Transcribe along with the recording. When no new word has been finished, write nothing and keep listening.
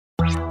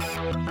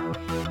Hey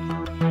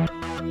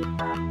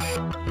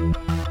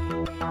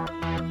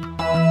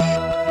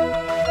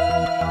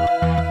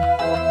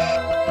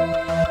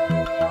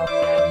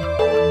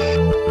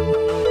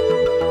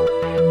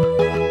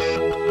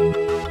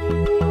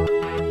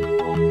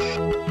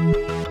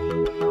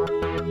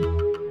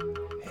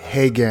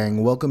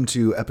gang, welcome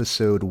to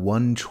episode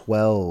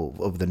 112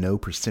 of the No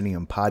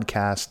Proscenium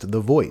podcast,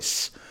 the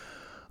voice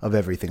of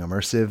everything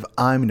immersive.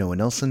 I'm Noah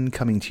Nelson,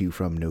 coming to you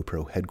from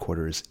NoPro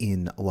headquarters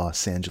in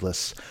Los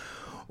Angeles.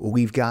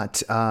 We've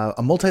got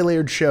a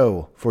multi-layered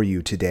show for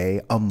you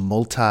today, a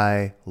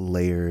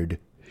multi-layered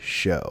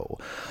show.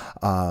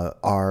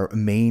 Our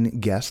main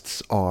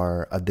guests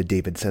are the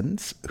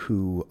Davidsons,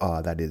 who,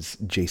 that is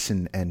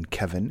Jason and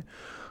Kevin,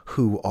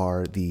 who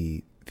are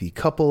the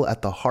couple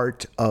at the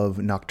heart of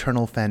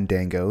Nocturnal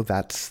Fandango.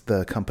 That's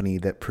the company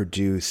that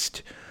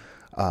produced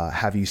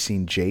Have You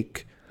Seen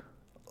Jake?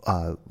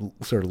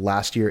 Sort of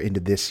last year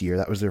into this year.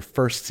 That was their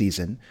first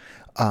season.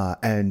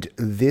 And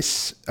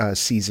this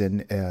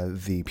season,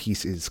 the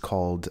piece is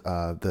called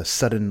The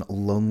Sudden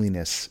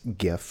Loneliness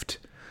Gift,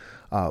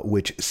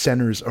 which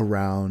centers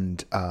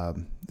around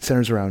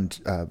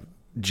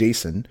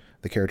Jason,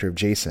 the character of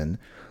Jason,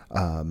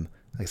 like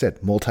I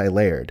said,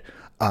 multi-layered,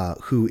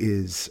 who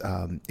is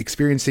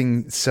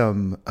experiencing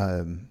some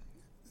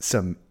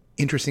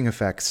interesting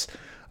effects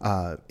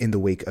in the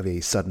wake of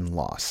a sudden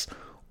loss.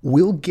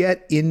 We'll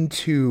get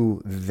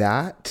into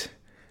that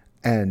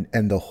and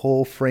the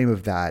whole frame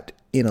of that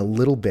in a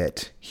little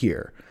bit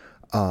here,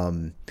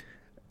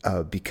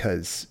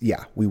 because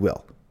we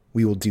will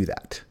do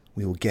that.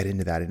 We will get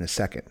into that in a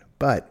second.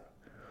 But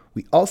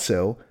we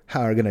also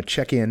are going to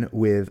check in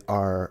with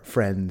our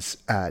friends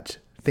at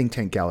Think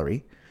Tank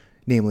Gallery,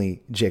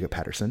 namely Jacob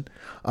Patterson.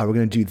 We're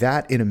going to do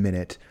that in a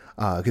minute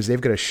because they've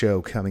got a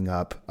show coming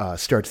up,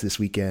 starts this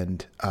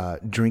weekend,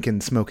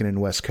 Drinking, Smoking, and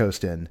West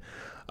Coastin',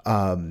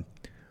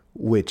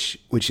 which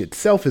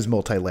itself is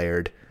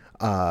multi-layered.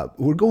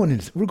 We're going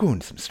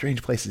to some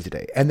strange places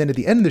today. And then at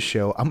the end of the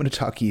show, I'm going to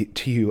talk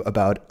to you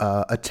about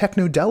a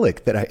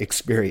technodelic that I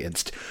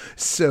experienced.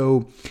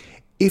 So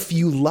if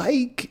you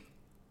like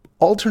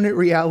alternate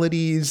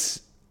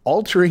realities,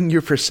 altering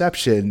your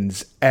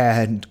perceptions,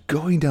 and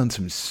going down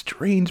some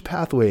strange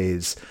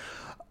pathways,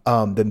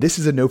 then this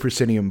is a No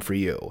Proscenium for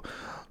you.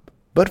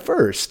 But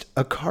first,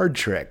 a card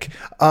trick.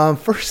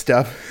 First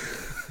up,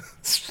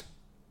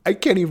 I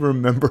can't even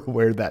remember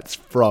where that's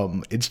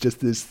from. It's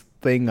just this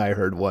thing I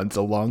heard once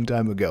a long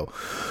time ago.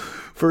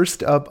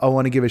 First up, I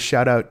want to give a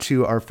shout out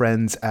to our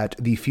friends at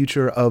the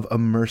Future of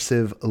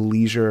Immersive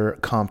Leisure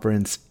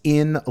Conference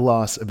in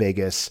Las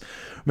Vegas.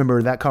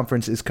 Remember, that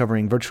conference is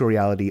covering virtual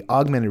reality,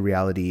 augmented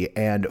reality,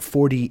 and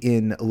 4D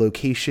in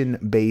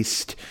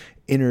location-based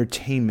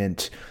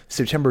entertainment.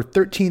 September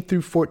 13th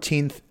through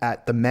 14th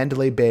at the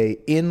Mandalay Bay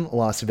in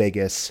Las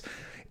Vegas.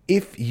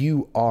 If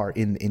you are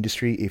in the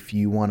industry, if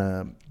you want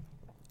to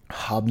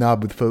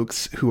hobnob with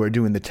folks who are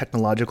doing the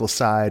technological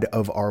side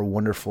of our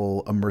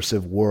wonderful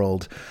immersive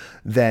world,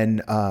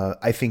 then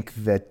I think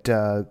that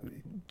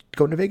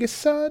going to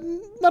Vegas,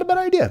 not a bad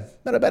idea.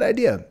 Not a bad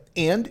idea.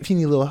 And if you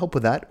need a little help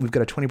with that, we've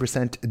got a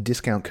 20%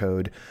 discount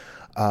code.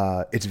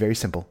 It's very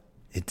simple.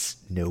 It's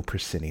No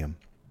Proscenium.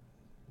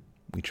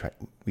 We try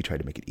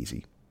to make it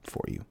easy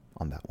for you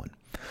on that one.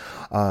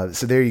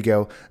 So there you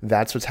go.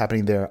 That's what's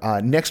happening there.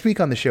 Next week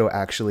on the show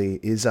actually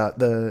is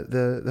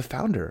the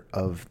founder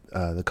of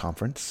the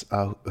conference,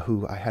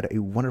 who I had a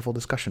wonderful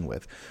discussion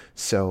with.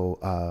 So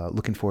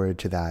looking forward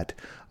to that.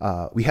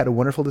 We had a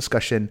wonderful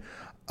discussion,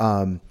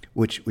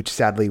 which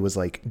sadly was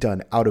like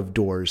done out of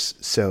doors,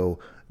 so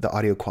the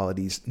audio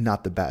quality's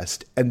not the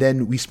best. And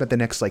then we spent the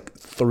next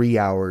 3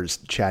 hours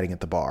chatting at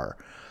the bar,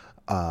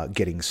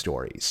 getting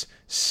stories.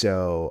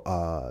 So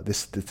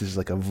this is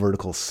like a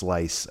vertical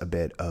slice, a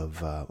bit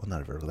of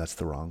not a vertical, that's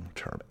the wrong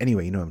term.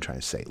 Anyway, you know what I'm trying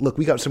to say. Look,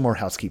 we got some more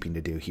housekeeping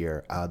to do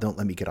here. Don't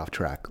let me get off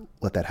track.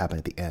 Let that happen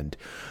at the end.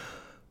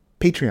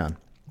 Patreon.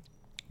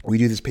 We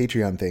do this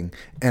Patreon thing,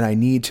 and I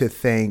need to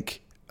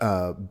thank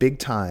big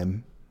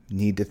time.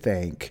 Need to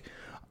thank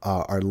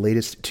our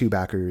latest two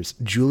backers,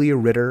 Julia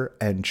Ritter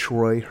and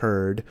Troy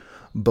Hurd,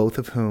 both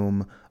of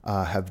whom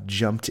have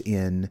jumped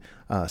in,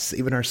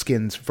 saving our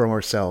skins from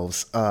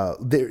ourselves.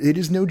 It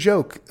is no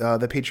joke.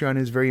 The Patreon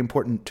is very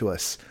important to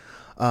us.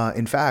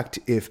 In fact,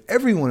 if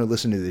everyone who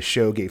listened to this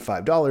show gave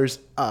 $5,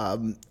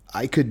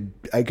 I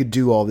could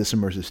do all this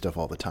immersive stuff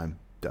all the time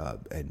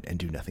and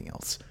do nothing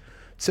else.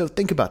 So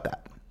think about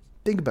that.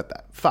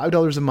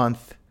 $5 a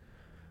month,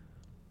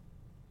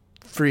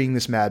 freeing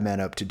this madman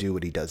up to do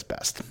what he does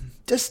best.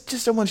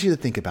 Just I want you to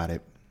think about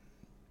it.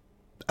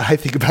 I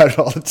think about it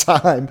all the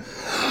time.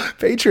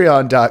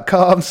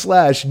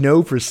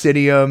 Patreon.com/No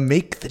Proscenium.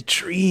 Make the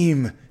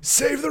dream.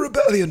 Save the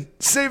rebellion.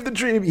 Save the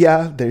dream.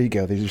 Yeah, there you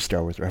go. There's your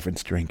Star Wars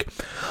reference drink.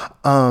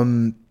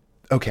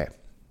 Okay.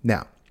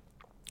 Now,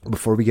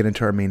 before we get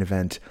into our main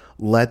event,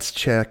 let's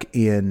check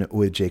in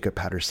with Jacob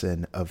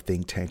Patterson of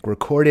Think Tank,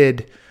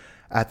 recorded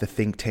at the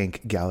Think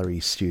Tank Gallery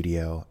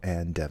studio.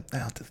 And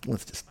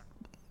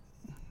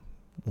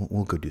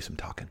we'll go do some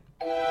talking.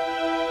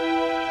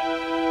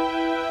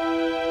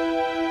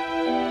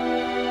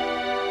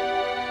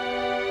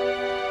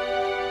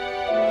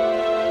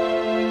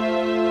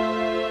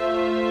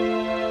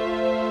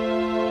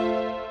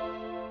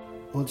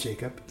 Well,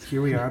 Jacob,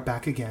 here we are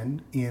back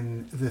again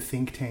in the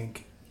Think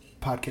Tank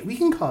podcast. We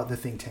can call it the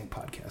Think Tank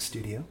podcast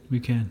studio.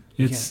 We can.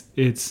 It's.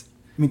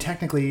 I mean,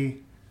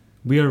 technically,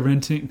 we are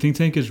renting. Think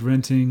Tank is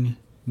renting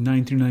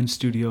 939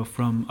 Studio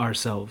from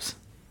ourselves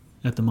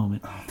at the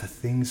moment. Oh, the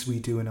things we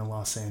do in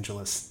Los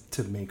Angeles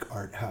to make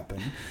art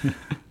happen.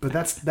 But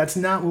that's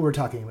not what we're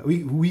talking about.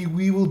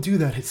 We will do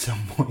that at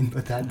some point,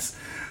 but that's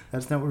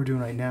not what we're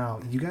doing right now.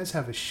 You guys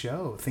have a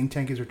show. Think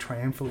Tank is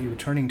triumphantly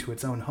returning to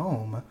its own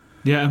home.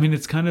 Yeah, I mean,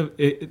 it's kind of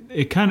it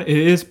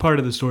is part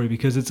of the story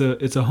because it's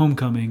a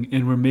homecoming,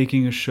 and we're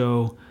making a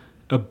show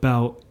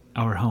about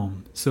our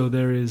home. So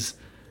there is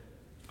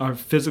our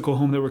physical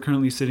home that we're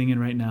currently sitting in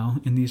right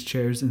now in these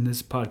chairs in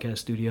this podcast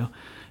studio,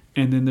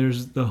 and then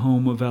there's the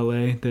home of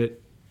LA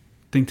that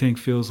Think Tank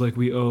feels like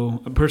we owe.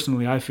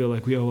 Personally, I feel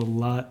like we owe a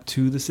lot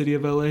to the city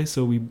of LA.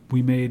 So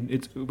we made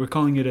it. We're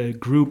calling it a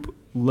group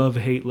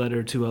love-hate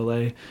letter to LA,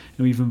 and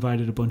we've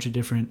invited a bunch of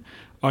different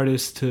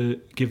artists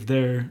to give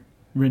their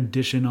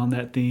rendition on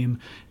that theme,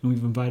 and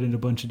we've invited a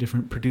bunch of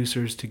different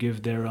producers to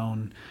give their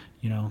own,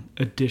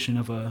 edition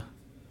of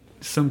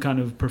some kind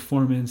of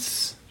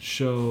performance,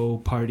 show,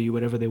 party,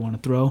 whatever they want to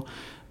throw,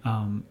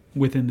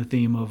 within the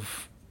theme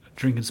of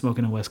drinking,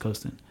 smoking, and West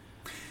Coasting.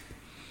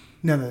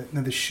 Now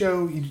the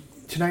show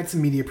tonight's a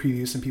media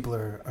preview. Some people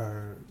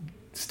are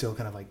still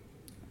kind of like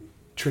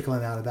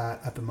trickling out of that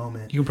at the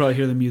moment. You can probably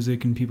hear the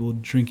music and people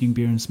drinking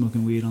beer and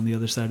smoking weed on the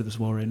other side of this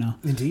wall right now.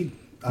 Indeed.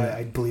 Yeah.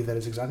 I believe that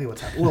is exactly what's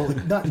happening. Well,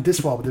 not in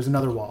this wall, but there's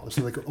another wall. There's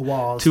like a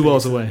wall. Two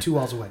walls away. Two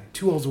walls away.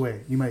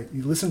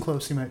 You listen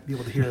close. You might be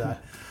able to hear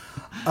that.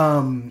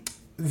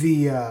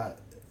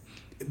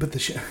 But the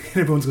show,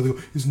 everyone's going to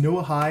go, is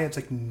Noah high? It's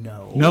like,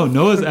 no. No,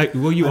 Noah's,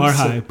 you are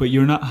high, but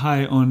you're not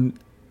high on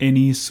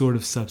any sort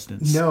of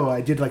substance. No,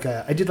 I did like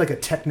a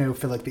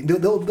technophilic thing.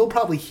 They'll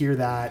probably hear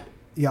that.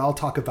 Yeah, I'll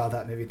talk about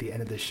that maybe at the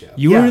end of this show.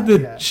 You were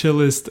the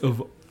chillest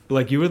of,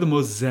 you were the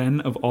most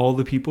zen of all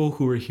the people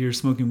who were here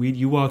smoking weed.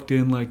 You walked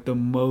in like the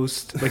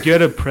most, you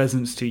had a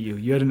presence to you.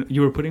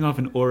 You were putting off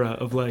an aura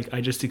of I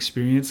just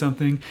experienced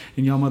something,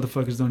 and y'all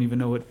motherfuckers don't even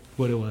know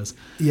what it was.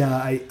 Yeah,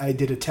 I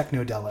did a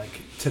technodelic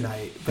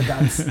tonight, but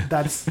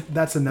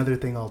that's another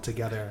thing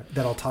altogether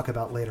that I'll talk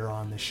about later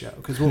on this show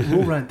because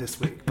we'll run it this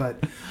week.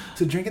 But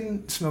so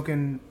drinking,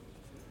 smoking,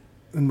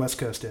 and West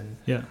Coastin'.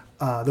 Yeah.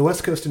 The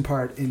West Coastin'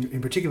 part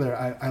in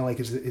particular I like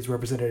is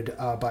represented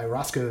by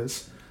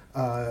Roscoe's.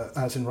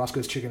 As in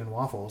Roscoe's Chicken and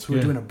Waffles, who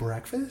are doing a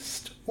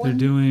breakfast. They're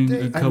doing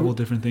a couple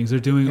different things. They're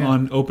doing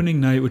on opening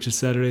night, which is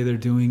Saturday. They're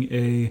doing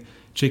a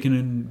chicken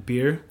and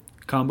beer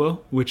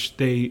combo, which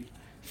they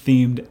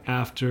themed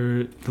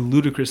after the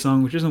Ludacris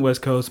song, which isn't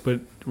West Coast,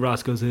 but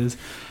Roscoe's is.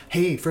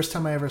 Hey, first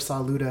time I ever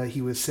saw Luda,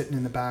 he was sitting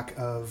in the back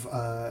of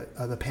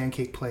the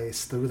Pancake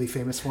Place, the really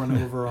famous one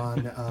over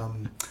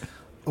on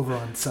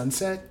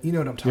Sunset. You know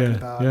what I'm talking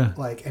about. Yeah.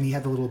 And he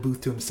had the little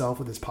booth to himself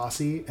with his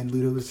posse, and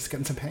Luda was just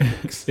getting some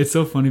pancakes. It's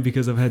so funny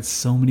because I've had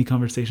so many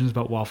conversations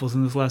about waffles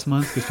in this last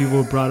month because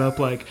people brought up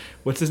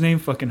what's his name?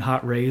 Fucking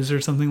Hot Rays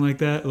or something like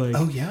that.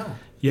 Oh yeah.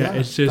 Yeah,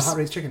 it's just the hot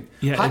raised chicken.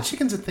 Yeah, hot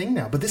chicken's a thing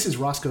now, but this is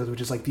Roscoe's, which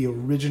is like the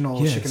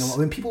original chicken and waffles.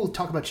 When people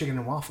talk about chicken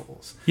and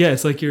waffles,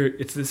 it's like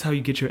this is how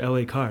you get your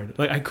LA card.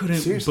 I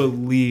couldn't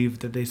believe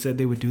that they said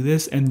they would do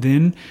this, and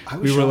then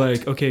we were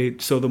like, okay,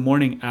 so the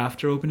morning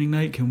after opening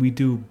night, can we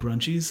do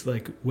brunchies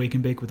wake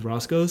and bake with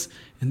Roscoe's?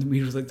 And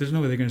we was like, there's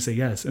no way they're gonna say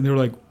yes, and they were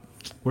like,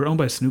 we're owned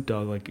by Snoop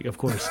Dogg, of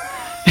course.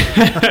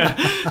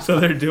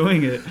 So they're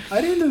doing it. I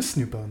didn't know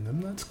Snoop owned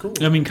them. That's cool.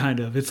 I mean, kind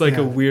of. It's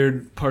a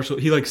weird partial.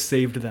 He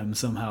saved them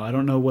somehow. I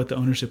don't know what the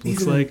ownership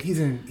looks like. He's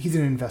an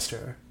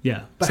investor.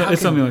 Yeah,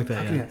 it's something like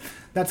that. Yeah,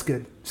 that's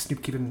good.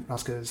 Snoop keeping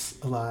Roscoe's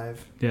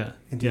alive. Yeah,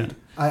 indeed.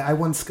 Yeah. I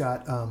once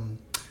got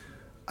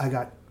I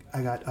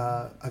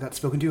got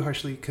spoken to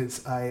harshly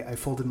because I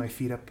folded my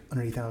feet up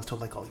underneath and I was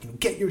told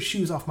get your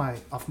shoes off my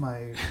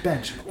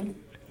bench.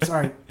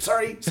 Sorry.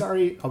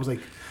 I was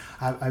like.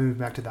 I moved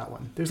back to that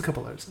one. There's a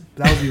couple others.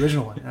 That was the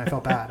original one, and I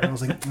felt bad. And I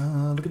was like,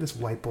 oh, look at this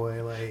white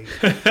boy,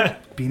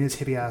 being his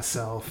hippie ass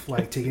self,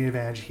 taking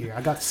advantage here. I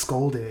got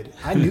scolded.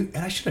 I knew,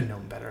 and I should have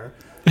known better.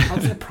 I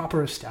was in a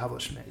proper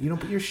establishment. You don't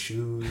put your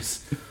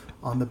shoes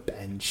on the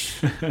bench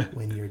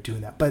when you're doing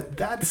that. But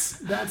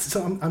that's.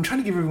 So I'm trying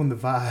to give everyone the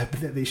vibe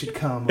that they should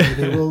come. Or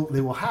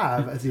they will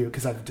have as you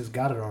because I've just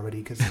got it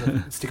already because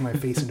I'm sticking my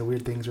face into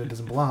weird things where it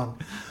doesn't belong.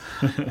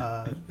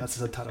 That's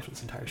the title for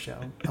this entire show.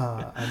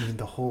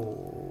 The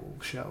whole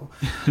show.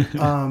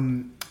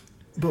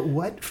 But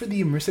what for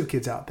the immersive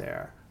kids out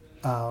there?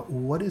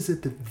 What is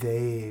it that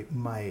they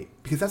might?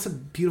 Because that's a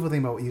beautiful thing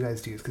about what you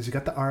guys do. Because you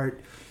got the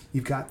art,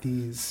 you've got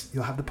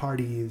you'll have the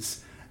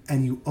parties,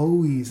 and you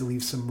always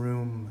leave some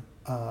room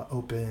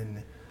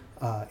open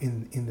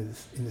in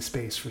the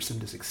space for some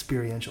just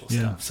experiential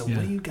stuff. So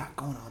what do you got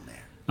going on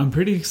there? I'm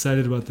pretty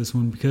excited about this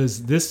one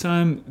because this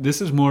time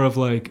this is more of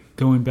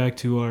going back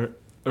to our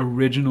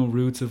original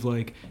roots of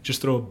just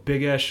throw a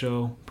big ass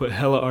show, put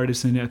hella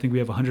artists in it. I think we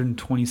have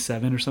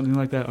 127 or something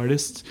like that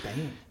artists.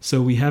 Dang.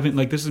 So we haven't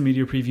this is a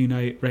media preview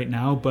night right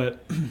now,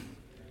 but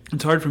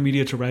it's hard for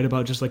media to write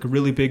about just like a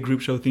really big group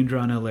show themed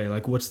around LA.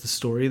 Like, what's the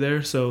story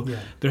there? So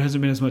there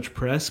hasn't been as much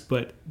press,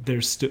 but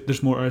there's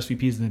more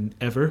RSVPs than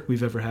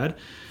we've ever had.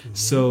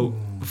 So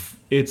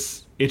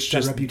it's just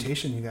that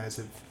reputation you guys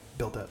have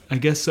built up. I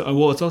guess so.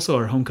 Well, it's also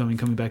our homecoming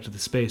coming back to the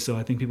space. So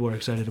I think people are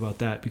excited about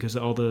that because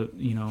all the,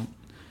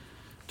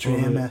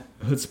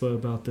 chutzpah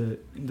about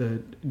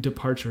the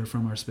departure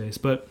from our space.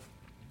 But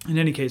in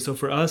any case, so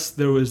for us,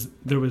 there was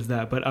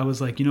that. But I was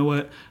like, you know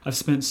what? I've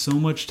spent so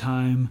much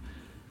time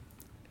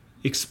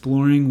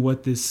exploring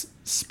what this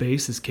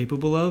space is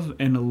capable of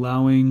and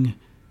allowing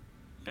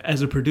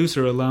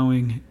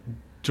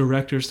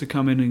directors to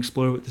come in and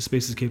explore what the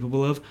space is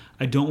capable of.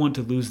 I don't want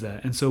to lose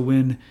that. And so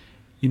when,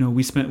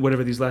 we spent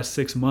whatever these last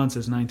 6 months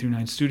as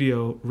 939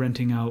 Studio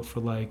renting out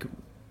for like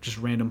just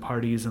random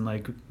parties and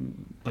like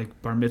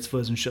bar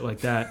mitzvahs and shit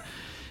like that.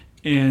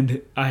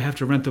 And I have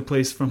to rent the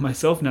place from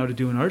myself now to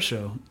do an art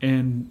show.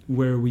 And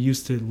where we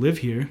used to live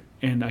here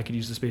and I could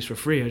use the space for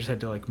free, I just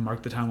had to like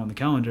mark the time on the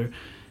calendar.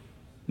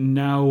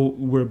 Now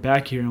we're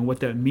back here, and what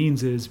that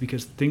means is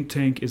because Think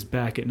Tank is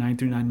back at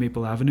 939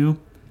 Maple Avenue,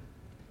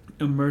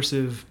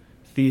 immersive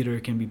theater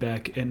can be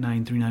back at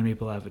 939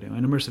 Maple Avenue,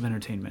 and immersive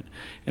entertainment.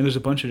 And there's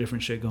a bunch of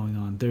different shit going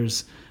on.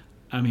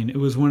 It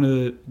was one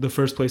of the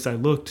first place I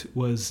looked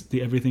was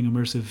the Everything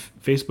Immersive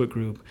Facebook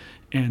group,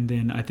 and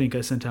then I think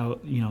I sent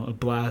out a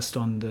blast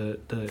on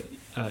the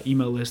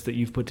email list that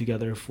you've put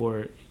together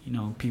for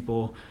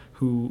people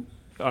who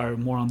are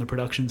more on the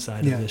production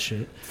side of this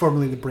shit.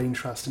 Formerly the Brain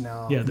Trust, and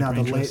now the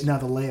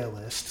Leia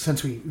list.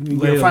 Since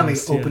we're finally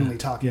openly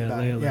talking about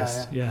Leia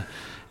list. Yeah.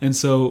 And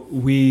so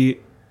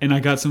I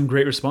got some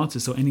great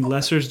responses. So Annie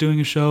Lesser's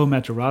doing a show,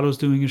 Matt Dorado's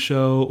doing a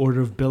show,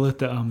 Order of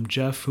Billet,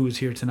 Jeff, who is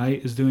here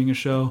tonight, is doing a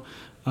show.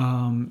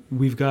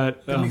 We've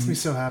got that makes me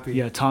so happy.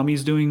 Yeah,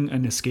 Tommy's doing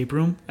an escape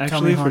room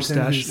actually for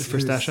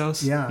Stash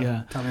House.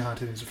 Yeah. Tommy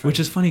Haunted is a friend. Which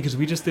is funny because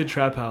we just did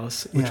Trap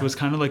House, which was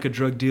kind of like a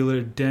drug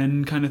dealer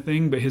den kind of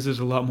thing, but his is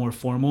a lot more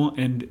formal.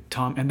 And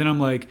then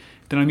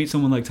I meet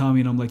someone like Tommy,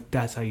 and I'm like,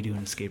 that's how you do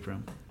an escape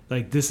room.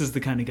 Like, this is the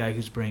kind of guy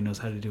whose brain knows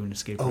how to do an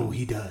escape room. Oh,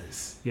 he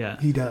does. Yeah,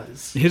 he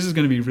does. His is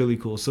going to be really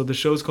cool. So the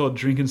show's called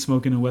Drinking,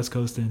 Smoking, and West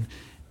Coastin',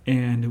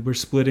 and we're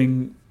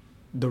splitting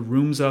the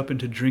rooms up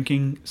into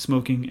drinking,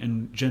 smoking,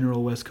 and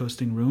general West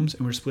Coasting rooms,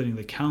 and we're splitting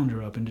the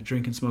calendar up into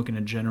drinking, smoking,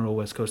 and general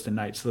West Coasting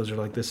nights. So those are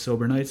like the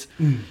sober nights.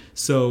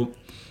 So,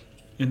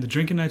 and the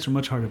drinking nights are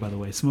much harder, by the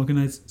way. Smoking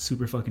nights,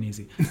 super fucking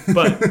easy.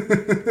 But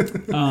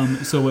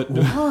so what?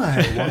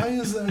 Why? Why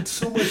is that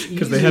so much easier?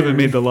 Because they haven't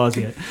made the laws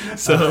yet.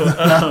 So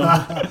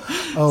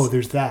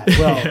there's that.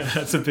 Well,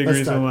 that's a big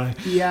reason why.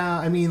 Yeah,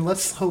 I mean,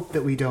 let's hope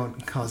that we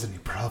don't cause any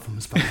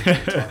problems by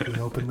talking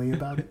openly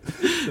about it.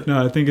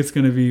 No, I think it's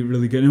going to be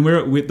really good. And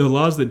the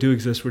laws that do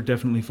exist, we're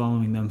definitely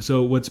following them.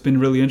 So what's been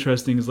really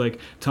interesting is like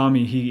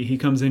Tommy, he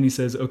comes in, he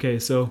says, okay,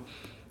 so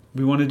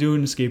we want to do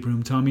an escape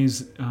room.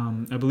 Tommy's,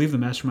 I believe, the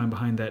mastermind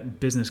behind that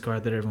business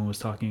card that everyone was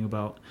talking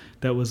about.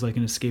 That was like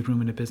an escape room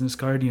and a business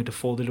card. And you had to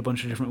fold it a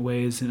bunch of different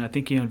ways. And I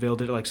think he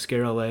unveiled it at like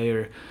Scare LA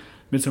or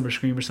Midsummer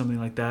Scream or something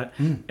like that.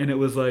 And it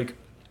was like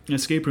an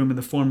escape room in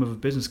the form of a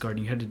business card.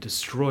 And you had to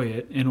destroy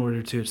it in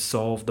order to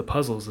solve the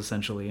puzzles,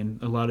 essentially.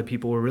 And a lot of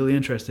people were really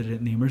interested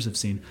in the immersive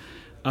scene.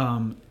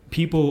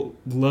 People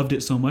loved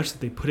it so much that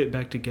they put it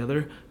back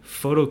together,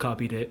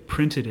 photocopied it,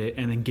 printed it,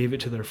 and then gave it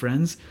to their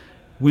friends.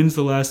 When's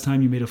the last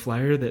time you made a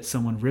flyer that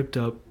someone ripped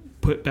up,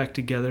 put back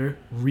together,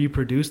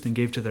 reproduced, and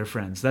gave to their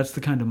friends? That's the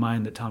kind of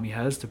mind that Tommy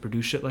has to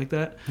produce shit like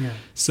that. Yeah.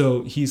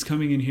 So he's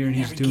coming in here and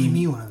he's doing... Gave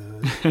me one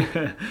of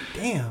those.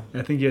 Damn.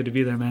 I think you had to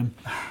be there, man.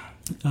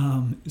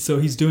 So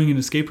he's doing an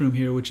escape room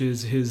here, which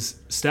is his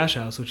Stash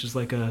House, which is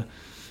like a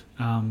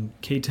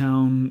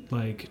K-Town,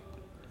 like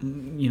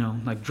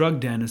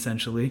drug den,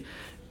 essentially.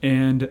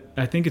 And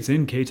I think it's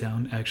in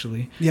K-Town,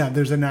 actually. Yeah,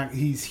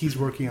 he's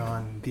working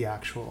on the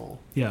actual.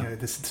 Yeah.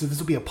 This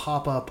will be a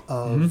pop-up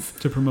of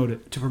to promote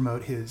it. To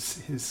promote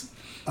his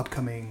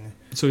upcoming.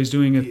 So he's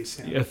doing a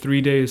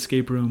 3-day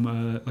escape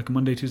room, like a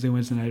Monday, Tuesday,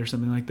 Wednesday night or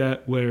something like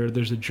that, where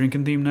there's a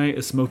drinking themed night,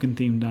 a smoking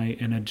themed night,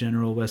 and a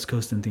general West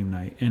Coastin' themed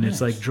night. And It's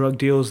like drug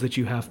deals that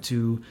you have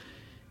to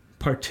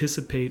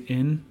participate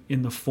in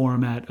the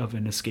format of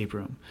an escape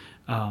room,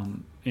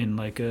 in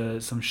like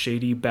some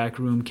shady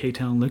backroom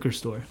K-Town liquor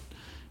store,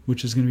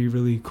 which is going to be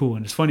really cool.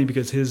 And it's funny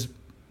because his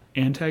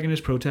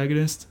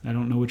protagonist, I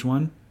don't know which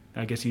one,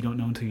 I guess you don't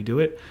know until you do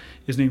it,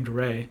 is named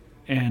Ray.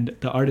 And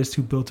the artist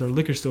who built our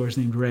liquor store is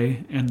named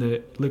Ray, and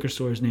the liquor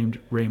store is named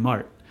Ray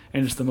Mart.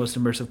 And it's the most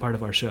immersive part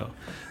of our show.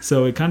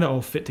 So it kind of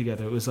all fit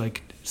together. It was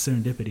like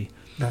serendipity.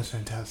 That's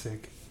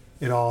fantastic.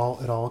 It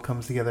all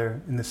comes together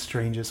in the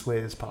strangest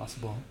way as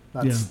possible.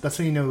 That's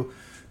when you know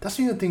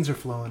things are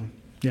flowing.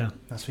 Yeah.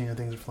 That's when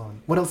things are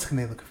flowing. What else can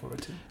they look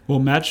forward to? Well,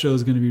 Matt's show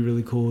is going to be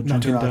really cool.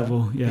 Drunken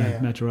Devil. Yeah,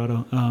 Matt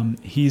Dorado.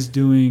 He's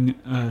doing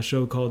a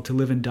show called To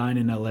Live and Dine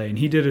in LA. And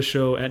he did a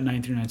show at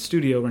 939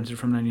 Studio, rented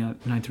from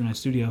 939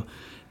 Studio,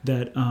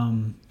 that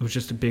was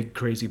just a big,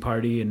 crazy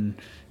party and,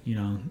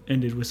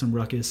 ended with some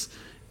ruckus.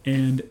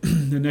 And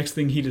the next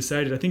thing he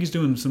decided, I think he's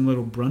doing some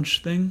little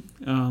brunch thing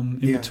in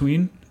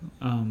between,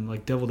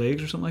 like deviled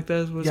eggs or something like that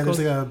is what it's called.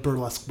 There's like a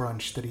burlesque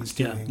brunch that he's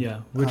doing. Yeah,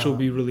 which will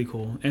be really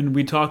cool. And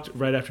we talked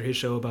right after his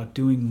show about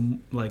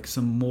doing like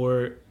some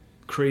more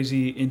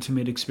crazy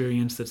intimate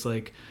experience that's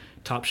like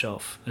top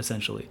shelf,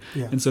 essentially.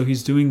 Yeah. And so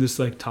he's doing this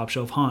like top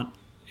shelf haunt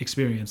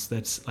experience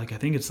that's like, I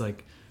think it's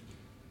like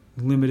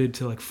limited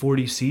to like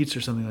 40 seats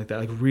or something like that,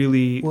 like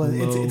really well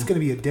low. It's going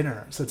to be a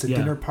dinner, so it's a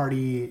dinner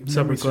party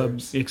supper club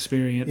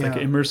experience, like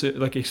immersive,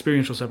 like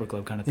experiential supper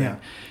club kind of thing.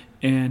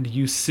 And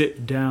you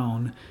sit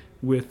down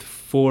with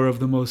 4 of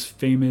the most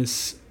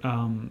famous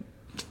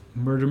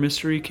murder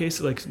mystery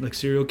cases, like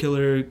serial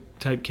killer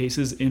type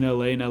cases in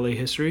LA and LA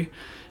history.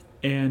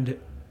 And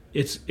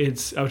it's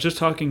I was just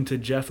talking to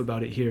Jeff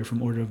about it here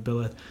from Order of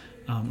Billeth,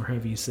 or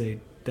however you say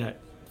that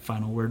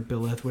final word,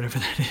 Billeth, whatever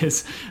that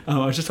is.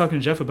 I was just talking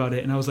to Jeff about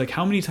it, and I was like,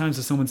 how many times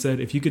has someone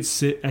said, if you could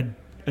sit at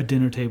a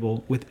dinner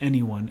table with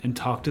anyone and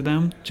talk to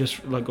them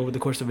just like over the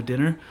course of a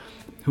dinner,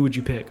 who would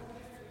you pick?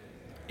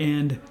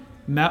 And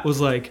Matt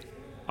was like,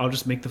 I'll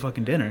just make the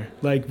fucking dinner.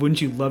 Like,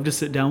 wouldn't you love to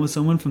sit down with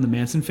someone from the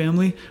Manson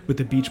family with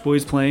the Beach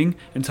Boys playing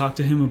and talk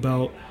to him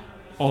about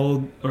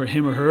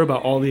him or her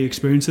about all the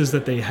experiences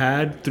that they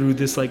had through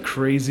this like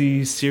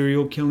crazy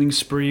serial killing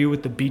spree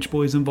with the Beach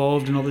Boys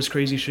involved and all this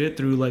crazy shit,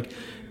 through like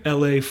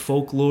LA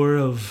folklore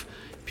of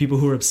people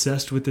who are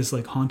obsessed with this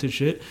like haunted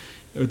shit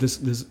or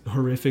this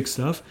horrific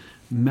stuff.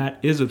 Matt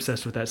is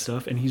obsessed with that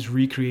stuff, and he's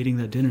recreating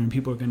that dinner, and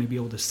people are going to be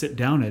able to sit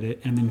down at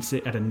it and then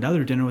sit at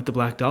another dinner with the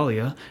Black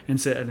Dahlia and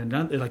sit at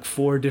another, like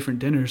 4 different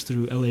dinners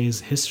through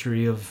LA's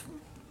history of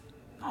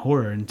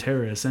horror and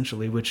terror,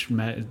 essentially, which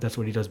Matt, that's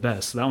what he does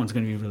best. So that one's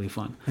going to be really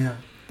fun. Yeah.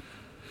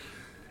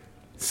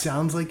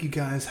 Sounds like you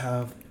guys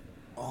have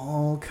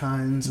all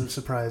kinds of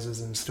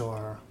surprises in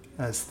store.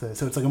 So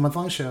it's like a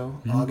month-long show,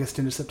 August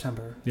into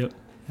September. Yep.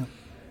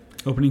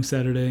 Opening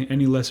Saturday.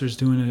 Annie Lesser's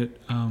doing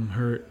it,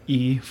 her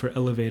E for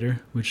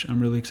Elevator, which I'm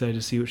really excited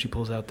to see what she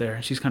pulls out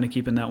there. She's kind of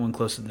keeping that one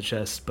close to the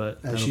chest,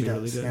 but that'll be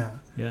really good.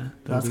 Yeah.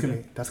 That's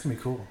gonna be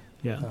cool.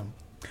 Yeah.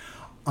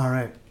 All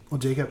right. Well,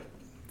 Jacob,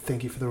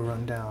 thank you for the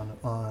rundown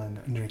on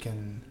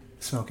drinking,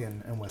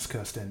 smoking, and West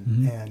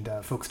Coastin'. And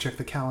folks, check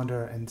the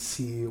calendar and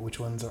see which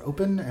ones are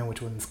open and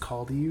which ones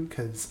call to you,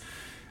 because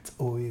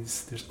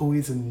there's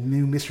always a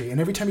new mystery. And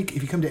every time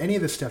if you come to any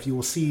of this stuff, you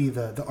will see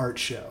the art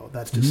show.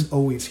 That's just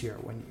always here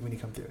when you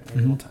come through it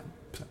every time.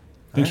 So,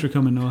 thanks for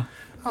coming, Noah.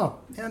 Oh,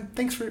 and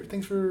thanks for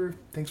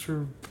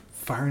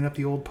firing up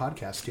the old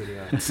podcast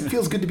studio. It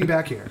feels good to be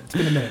back here. It's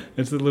been a minute.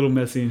 It's a little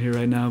messy in here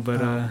right now,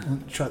 but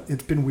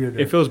it's been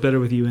weird. It feels better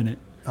with you in it.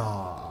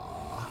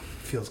 Aw,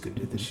 feels good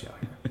to do this show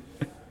here.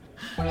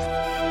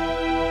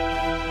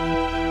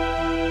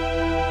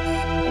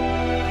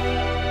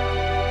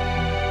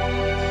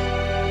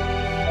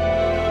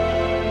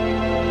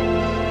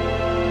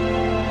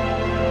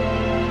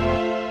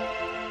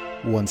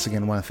 Once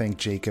again, I want to thank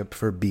Jacob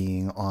for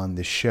being on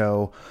the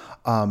show.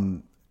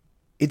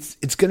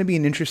 It's going to be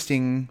an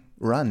interesting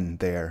run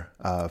there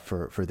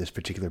for this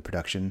particular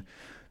production.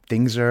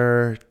 Things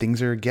are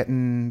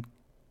getting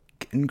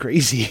getting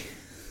crazy.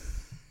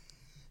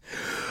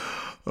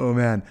 Oh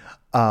man.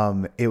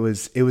 It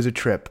was a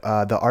trip.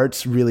 The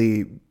art's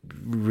really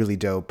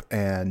dope.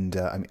 And,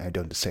 I mean, I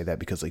don't say that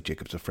because like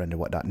Jacob's a friend and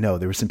whatnot. No,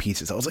 there were some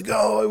pieces. I was like,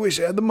 oh, I wish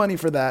I had the money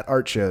for that.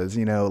 Art shows,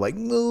 you know, like,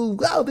 oh,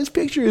 wow, this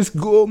picture is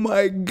cool. Oh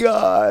my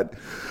God,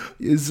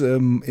 is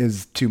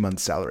 2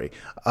 months salary.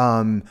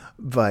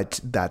 But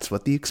that's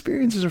what the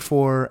experiences are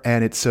for.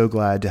 And it's so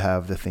glad to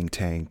have the think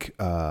tank,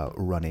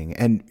 running.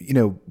 And, you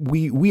know,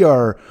 we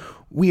are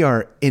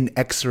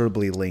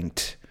inexorably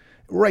linked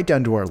right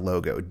down to our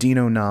logo.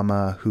 Dino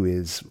Nama, who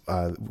is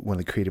one of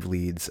the creative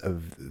leads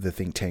of the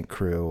think tank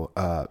crew,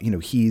 you know,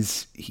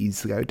 he's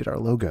the guy who did our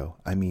logo.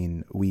 I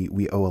mean,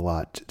 we owe a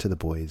lot to the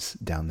boys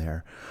down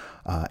there,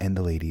 and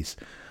the ladies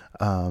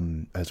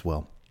as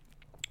well.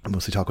 I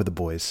mostly talk with the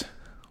boys.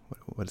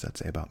 What does that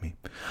say about me?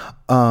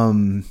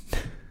 All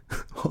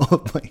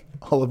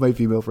of my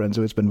female friends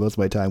who I spend most of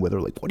my time with are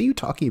like, "What are you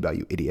talking about,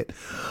 you idiot?"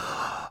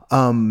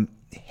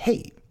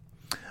 Hey,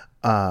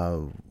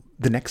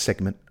 the next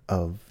segment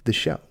of the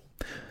show.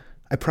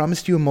 I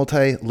promised you a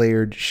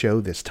multi-layered show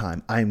this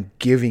time. I'm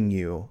giving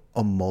you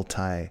a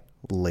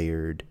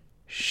multi-layered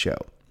show.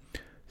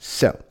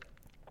 So,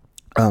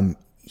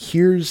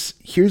 here's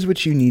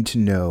what you need to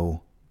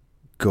know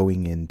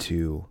going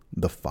into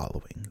the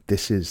following.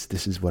 This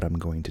is what I'm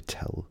going to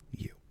tell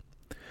you.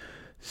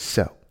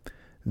 So,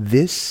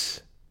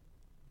 this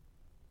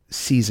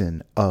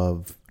season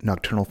of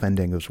Nocturnal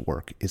Fandango's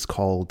work is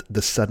called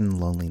The Sudden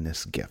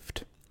Loneliness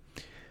Gift.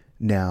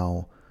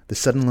 Now, The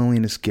Sudden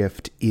Loneliness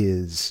Gift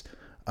is,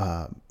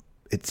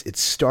 it's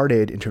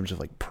started in terms of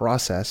like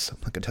process. I'm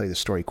not going to tell you the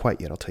story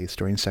quite yet. I'll tell you the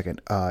story in a second.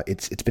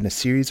 It's been a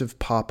series of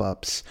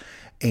pop-ups,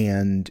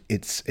 and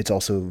it's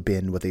also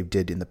been what they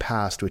did in the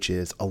past, which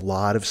is a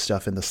lot of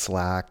stuff in the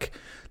Slack,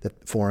 the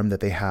forum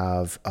that they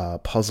have,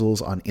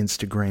 puzzles on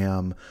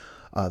Instagram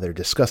that are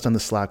discussed on the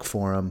Slack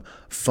forum,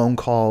 phone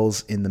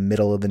calls in the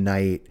middle of the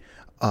night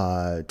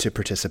to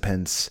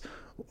participants,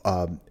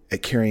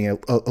 carrying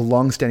a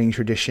long-standing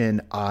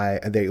tradition.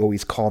 They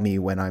always call me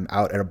when I'm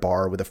out at a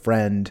bar with a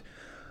friend.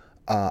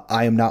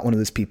 I am not one of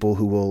those people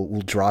who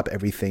will drop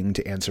everything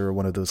to answer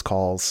one of those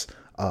calls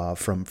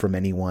from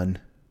anyone.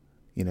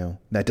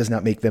 That does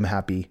not make them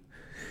happy.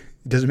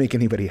 It doesn't make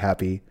anybody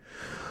happy.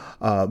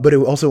 But it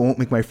also won't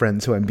make my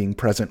friends who I'm being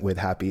present with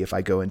happy if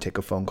I go and take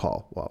a phone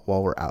call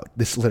while we're out.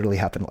 This literally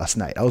happened last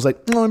night. I was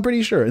like, "No, I'm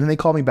pretty sure." And then they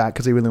call me back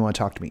because they really want to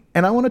talk to me.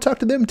 And I want to talk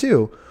to them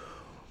too.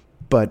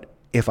 But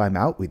if I'm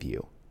out with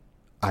you,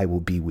 I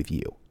will be with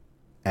you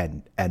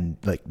and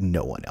like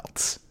no one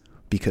else,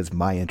 because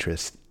my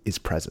interest is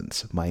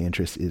presence. My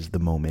interest is the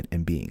moment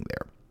and being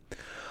there.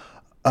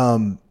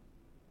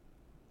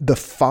 The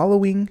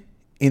following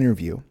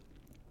interview.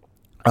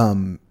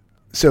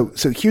 So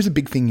here's a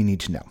big thing you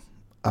need to know.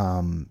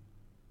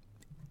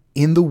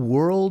 In the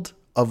world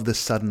of the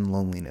sudden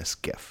loneliness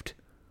gift,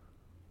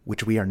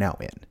 which we are now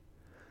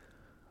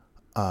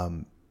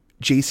in,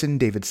 Jason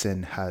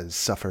Davidson has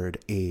suffered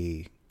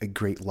a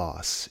great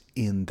loss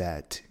in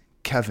that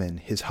Kevin,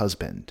 his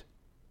husband,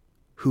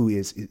 who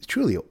is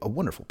truly a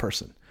wonderful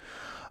person,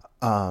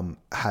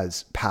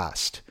 has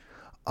passed,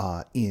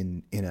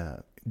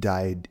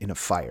 died in a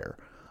fire,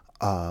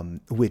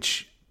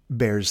 which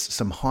bears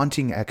some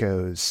haunting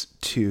echoes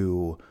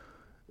to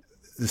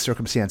the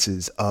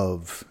circumstances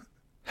of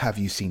Have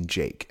You Seen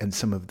Jake and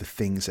some of the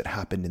things that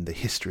happened in the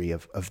history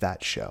of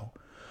that show.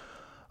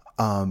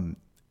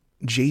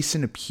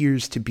 Jason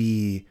appears to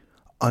be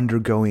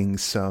undergoing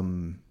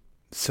some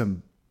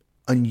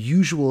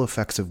unusual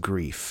effects of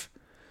grief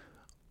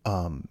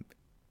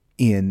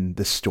in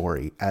the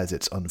story as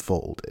it's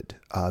unfolded.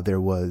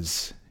 There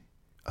was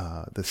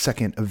the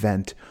second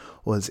event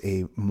was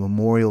a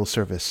memorial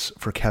service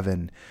for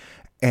Kevin,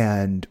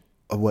 and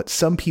what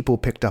some people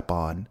picked up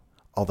on,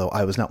 although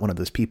I was not one of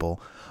those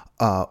people,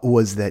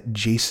 was that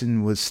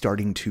Jason was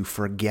starting to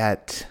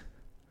forget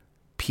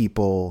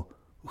people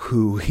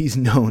who he's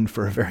known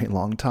for a very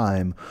long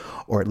time,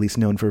 or at least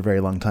known for a very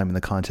long time in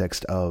the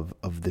context of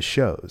the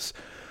shows.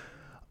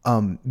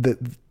 The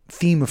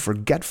theme of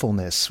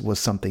forgetfulness was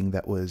something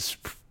that was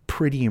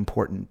pretty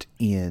important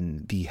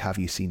in the Have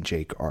You Seen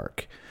Jake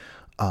arc.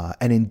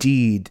 And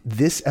indeed,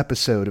 this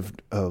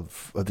episode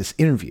of this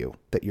interview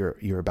that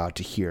you're about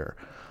to hear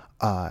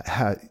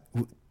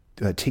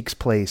takes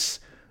place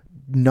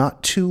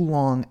not too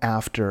long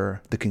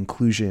after the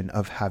conclusion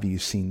of Have You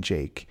Seen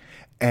Jake,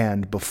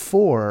 and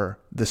before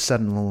the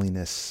sudden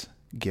loneliness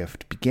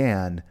gift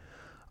began,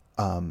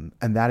 and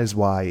that is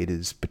why it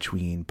is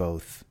between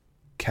both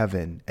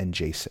Kevin and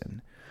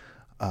Jason,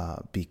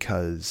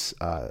 because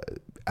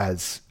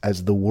as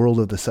the world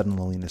of the sudden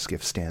loneliness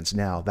gift stands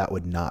now, that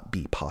would not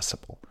be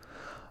possible.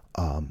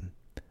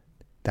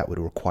 That would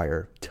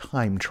require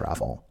time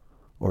travel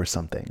or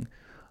something.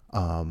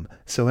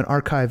 So an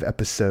archive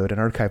episode, an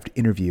archived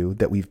interview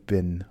that we've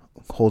been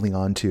holding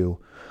on to,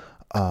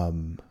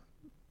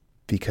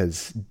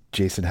 because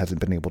Jason hasn't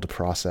been able to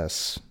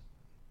process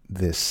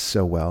this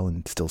so well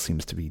and still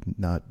seems to be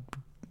not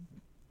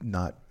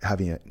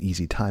having an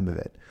easy time of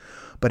it.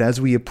 But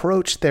as we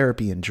approach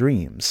therapy and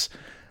dreams,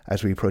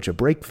 as we approach a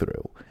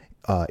breakthrough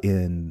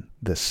in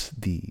the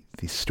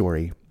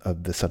story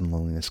of the sudden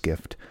loneliness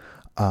gift,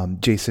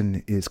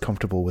 Jason is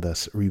comfortable with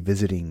us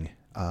revisiting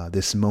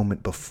this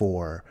moment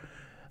before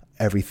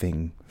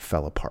everything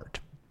fell apart.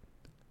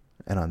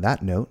 And on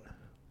that note,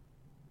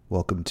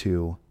 welcome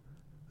to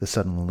the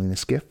sudden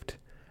loneliness gift,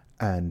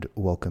 and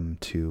welcome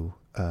to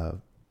a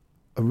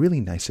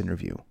really nice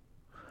interview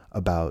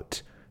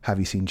about Have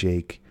You Seen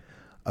Jake,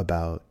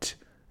 about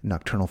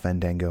Nocturnal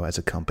Fandango as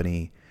a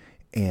company,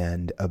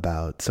 and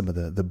about some of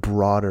the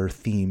broader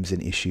themes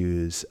and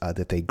issues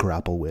that they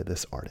grapple with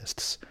as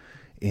artists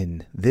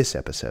in this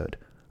episode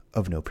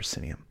of No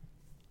Proscenium.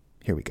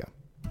 Here we go.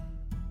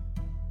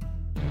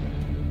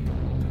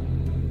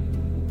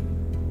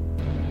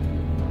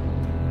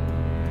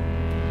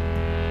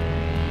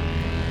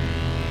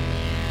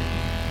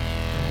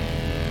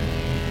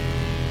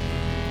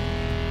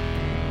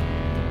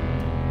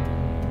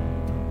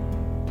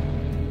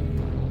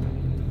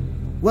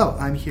 Well,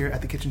 I'm here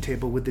at the kitchen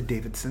table with the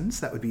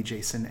Davidsons. That would be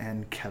Jason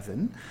and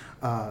Kevin,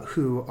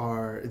 who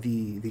are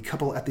the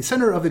couple at the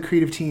center of the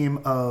creative team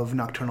of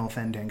Nocturnal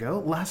Fandango.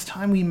 Last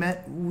time we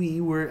met,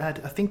 we were at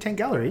a think tank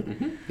gallery.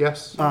 Mm-hmm.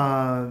 Yes.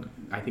 I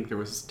think there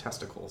was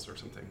testicles or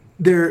something.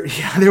 There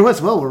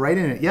was. Well, we're right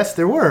in it. Yes,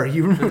 there were.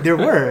 You remember there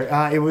were.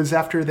 It was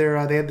after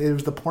it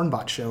was the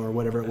Pornbot show or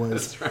whatever it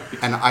was. That's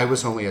right. And I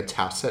was only a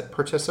tacit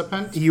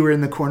participant. You were in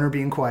the corner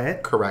being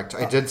quiet. Correct.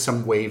 I did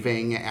some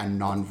waving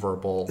and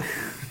nonverbal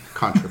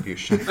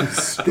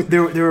contributions.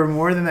 There were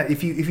more than that.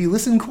 If you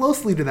listen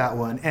closely to that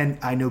one, and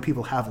I know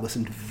people have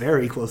listened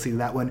very closely to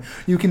that one,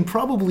 you can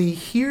probably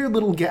hear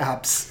little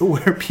gaps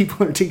where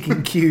people are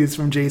taking cues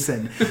from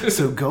Jason.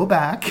 So go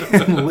back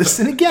and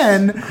listen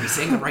again. Are we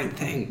saying the right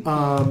thing?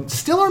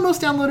 Still our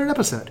most downloaded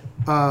episode.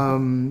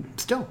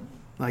 Still,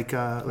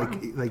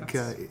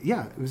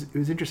 yeah, it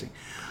was interesting.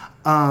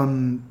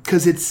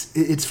 Because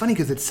it's funny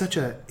because it's such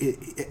at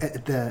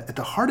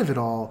the heart of it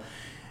all.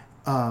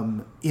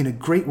 in a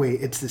great way.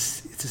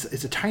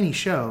 It's a tiny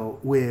show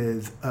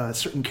with a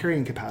certain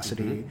carrying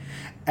capacity,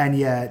 and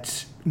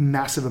yet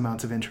massive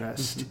amounts of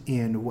interest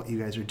in what you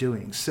guys are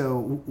doing.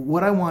 So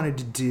what I wanted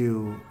to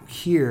do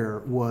here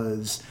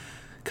was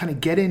kind of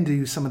get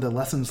into some of the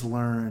lessons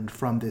learned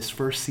from this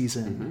first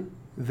season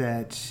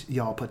that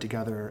y'all put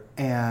together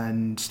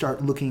and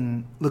start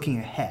looking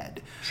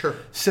ahead. Sure.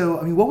 So,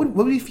 I mean, what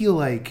would you feel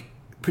like,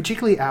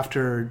 particularly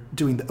after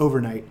doing the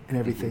overnight and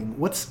everything?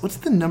 What's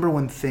the number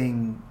one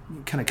thing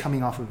kind of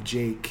coming off of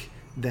Jake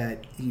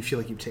that you feel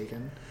like you've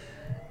taken?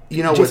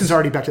 You know, Jason's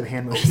already back to the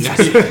hand motions. Yes.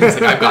 He's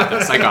like, I got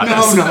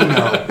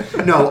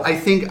this. No. I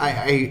think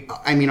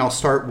I mean, I'll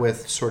start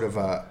with sort of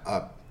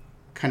a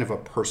kind of a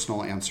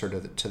personal answer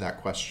to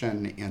that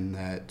question, in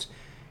that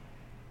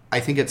I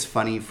think it's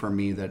funny for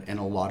me that in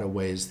a lot of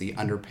ways the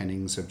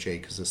underpinnings of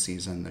Jake as a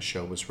season, the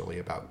show was really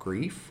about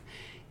grief.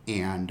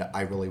 And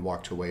I really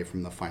walked away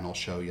from the final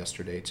show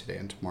yesterday, today,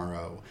 and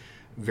tomorrow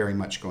very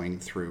much going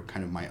through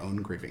kind of my own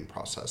grieving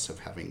process of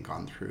having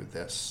gone through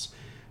this,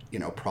 you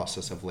know,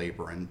 process of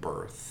labor and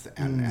birth,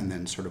 and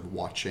then sort of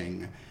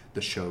watching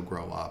the show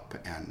grow up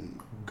and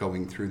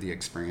going through the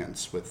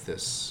experience with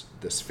this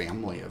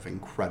family of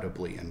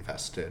incredibly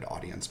invested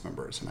audience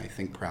members. And I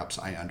think perhaps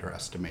I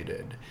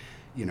underestimated,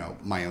 you know,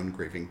 my own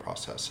grieving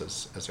process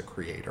as a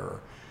creator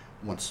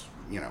once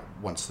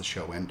the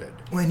show ended.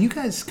 Well, and you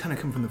guys kind of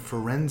come from the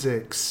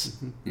forensics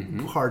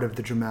part of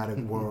the dramatic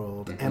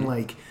world,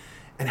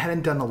 and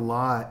hadn't done a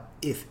lot,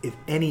 if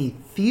any,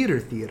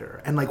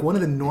 theater. And like one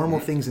of the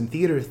normal things in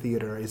theater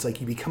is like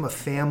you become a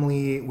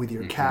family with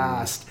your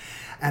cast,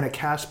 and a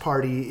cast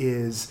party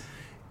is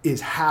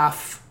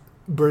half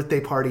birthday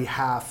party,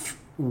 half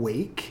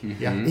wake.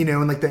 You know,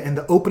 and like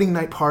the opening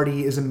night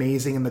party is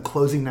amazing, and the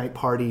closing night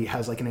party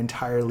has like an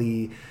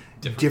entirely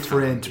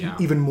different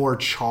even more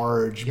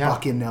charged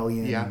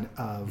Bacchanalian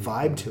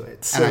vibe to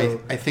it. So, and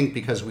I think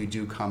because we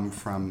do come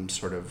from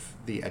sort of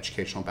the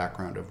educational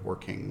background of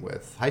working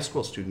with high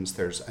school students,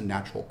 there's a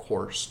natural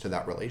course to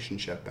that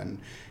relationship. And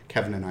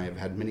Kevin and I have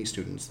had many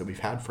students that we've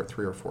had for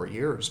 3 or 4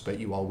 years, but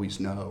you always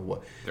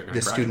know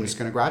this student's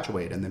going to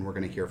graduate, and then we're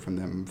going to hear from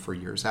them for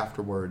years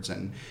afterwards,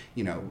 and,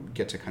 you know,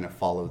 get to kind of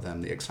follow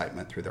them, the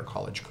excitement through their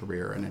college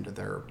career and into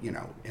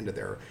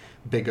their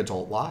big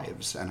adult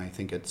lives. And I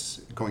think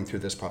it's going through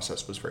this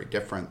process was very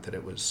different, that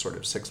it was sort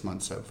of 6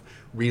 months of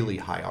really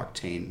high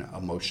octane,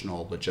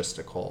 emotional,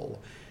 logistical,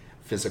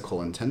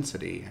 physical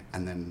intensity,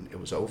 and then it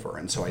was over.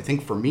 And so I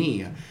think for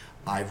me,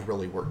 I've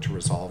really worked to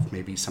resolve,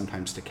 maybe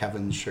sometimes to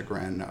Kevin's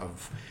chagrin,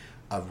 of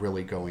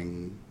really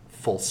going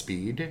full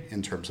speed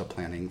in terms of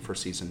planning for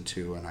season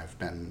 2. And I've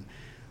been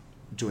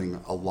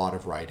doing a lot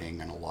of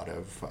writing and a lot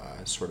of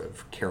sort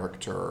of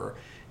character,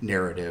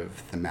 narrative,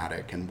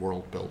 thematic, and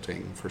world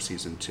building for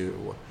season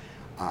 2.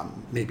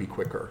 Maybe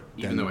quicker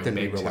even though I than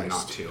we begged him realized.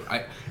 not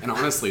to. And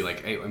honestly,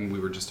 like, I mean,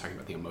 we were just talking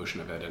about the emotion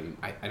of it, and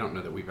I don't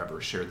know that we've ever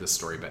shared this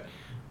story, but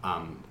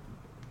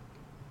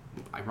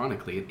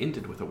ironically, it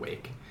ended with a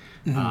wake.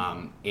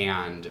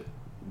 And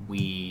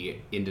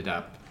we ended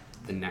up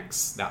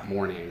that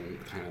morning,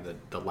 kind of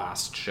the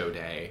last show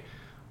day,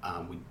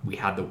 we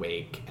had the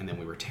wake, and then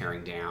we were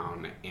tearing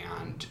down,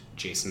 and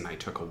Jason and I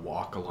took a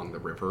walk along the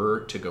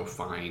river to go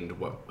find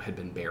what had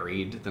been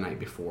buried the night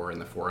before in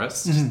the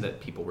forest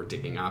that people were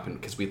digging up, and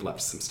because we'd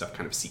left some stuff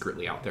kind of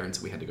secretly out there, and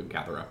so we had to go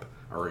gather up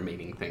our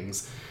remaining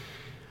things.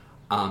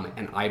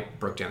 And I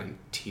broke down in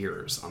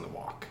tears on the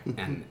walk,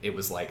 and it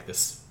was like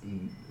this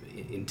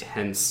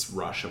intense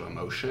rush of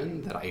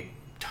emotion that I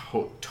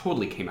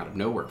totally came out of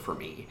nowhere for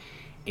me.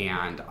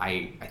 And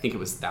I think it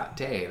was that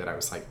day that I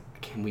was like,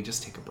 can we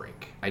just take a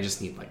break? I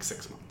just need like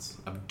 6 months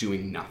of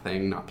doing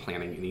nothing, not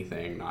planning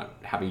anything, not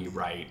having you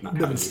write, not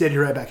having instead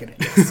you're right back in it.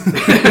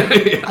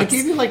 Yes. I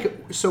gave you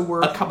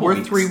we're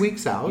weeks. 3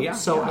 weeks out,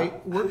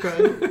 we're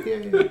good.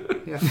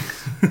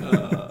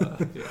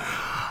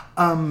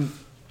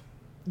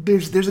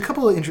 There's a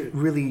couple of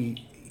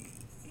really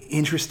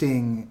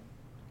interesting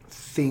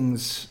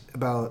things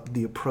about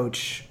the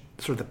approach,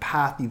 sort of the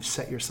path you've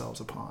set yourselves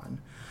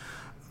upon.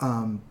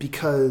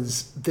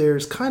 Because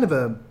there's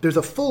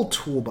a full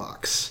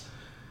toolbox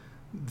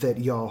that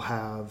y'all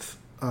have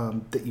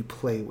that you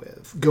play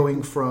with,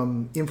 going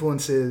from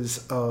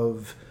influences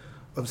of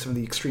some of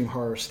the extreme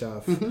horror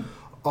stuff, and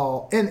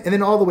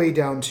then all the way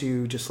down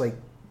to just like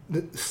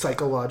the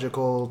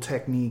psychological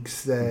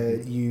techniques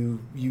that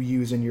you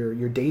use in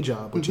your day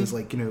job, which is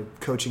like, you know,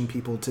 coaching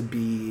people to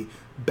be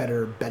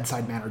better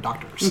bedside manner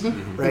doctors,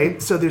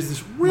 right? So there's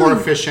this really more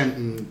efficient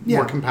and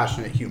more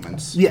compassionate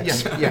humans.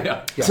 Yes.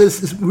 Yeah. So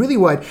it's really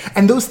wide,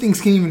 and those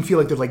things can even feel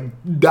like they're like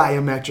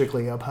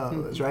diametrically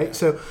opposed, right?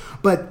 So,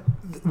 but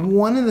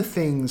one of the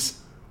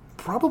things,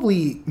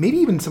 probably maybe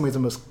even in some ways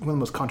one of the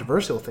most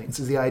controversial things,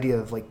 is the idea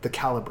of like the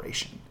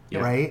calibration,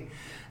 right?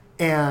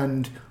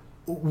 And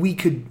we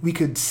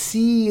could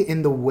see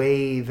in the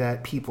way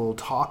that people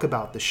talk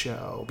about the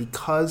show,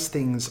 because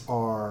things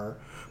are,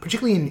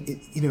 particularly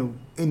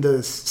in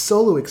the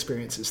solo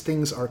experiences,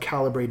 things are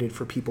calibrated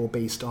for people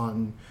based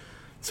on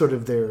sort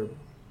of their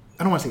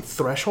I don't want to say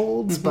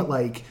thresholds, but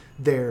like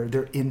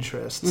their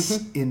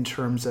interests in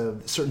terms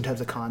of certain types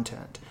of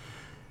content.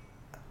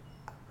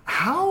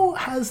 How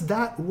has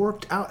that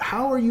worked out?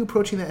 How are you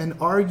approaching that? And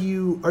are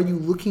you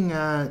looking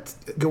at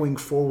going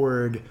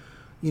forward,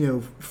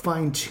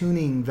 fine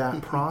tuning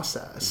that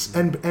process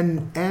and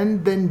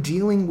then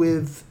dealing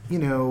with,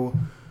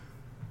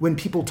 when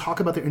people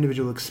talk about their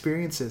individual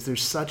experiences,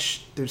 there's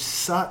such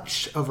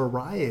a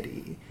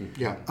variety,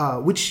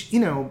 which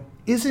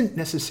isn't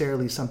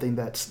necessarily something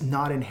that's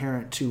not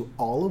inherent to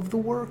all of the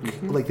work,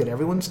 like that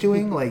everyone's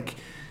doing. Like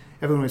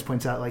everyone always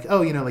points out, like,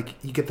 oh, like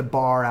you get the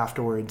bar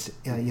afterwards,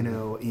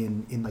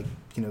 in like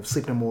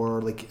Sleep No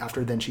More, like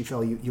after Then She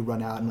Fell, you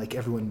run out and like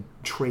everyone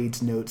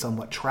trades notes on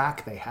what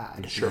track they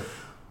had. Sure.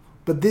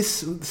 But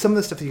some of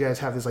the stuff that you guys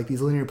have is like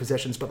these linear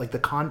possessions, but like the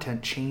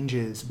content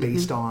changes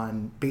based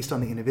on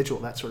the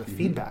individual, that sort of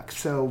feedback.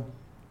 So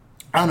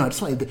I don't know.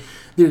 It's like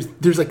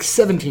there's like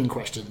 17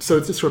 questions, so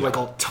it's just sort of like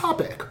all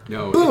topic.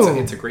 No,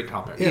 it's a great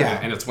topic. Yeah,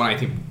 and it's one I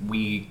think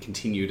we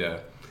continue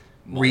to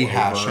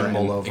rehash and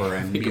mull over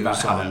and think use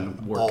about how on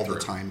to work all through.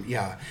 the time.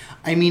 Yeah,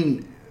 I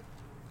mean,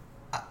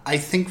 I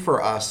think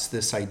for us,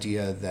 this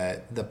idea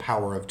that the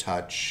power of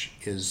touch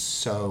is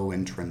so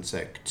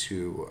intrinsic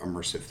to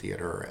immersive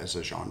theater as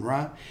a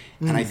genre,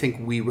 and I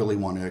think we really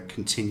want to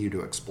continue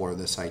to explore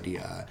this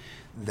idea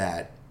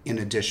that in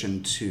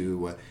addition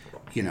to,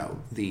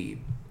 the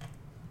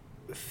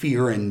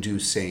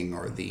fear-inducing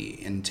or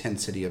the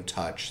intensity of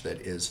touch that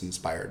is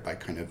inspired by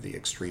kind of the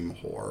extreme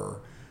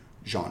horror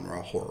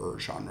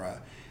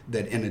genre,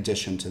 that in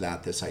addition to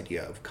that, this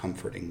idea of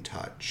comforting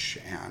touch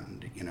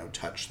and,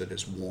 touch that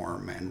is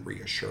warm and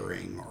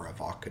reassuring or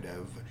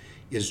evocative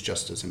is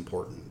just as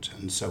important.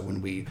 And so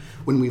when we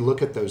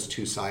look at those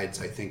two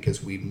sides, I think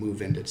as we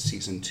move into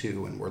season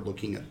 2 and we're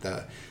looking at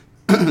the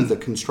the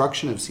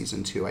construction of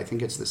season 2, I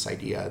think it's this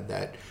idea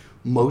that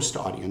most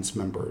audience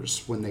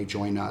members, when they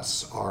join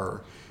us,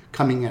 are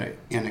coming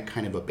in at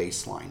kind of a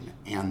baseline,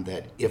 and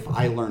that if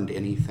I learned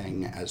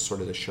anything as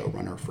sort of the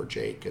showrunner for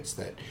Jake, it's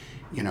that,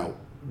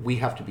 we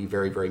have to be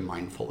very, very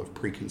mindful of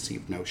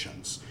preconceived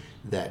notions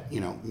that,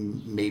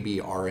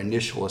 maybe our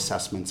initial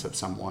assessments of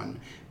someone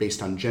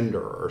based on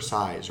gender or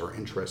size or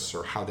interests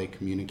or how they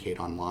communicate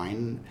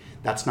online,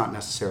 that's not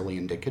necessarily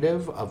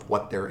indicative of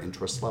what their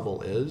interest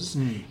level is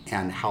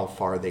and how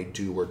far they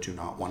do or do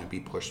not want to be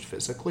pushed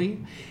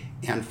physically.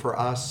 And for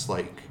us,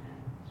 like,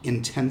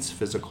 intense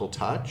physical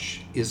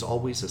touch is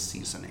always a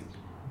seasoning.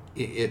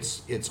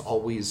 It's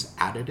always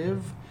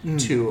additive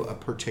to a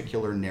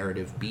particular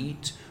narrative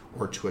beat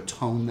or to a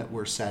tone that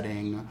we're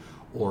setting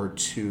or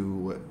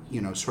to,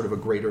 sort of a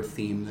greater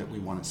theme that we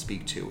want to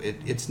speak to.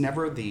 It's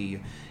never the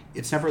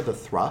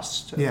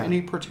thrust of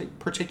any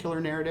particular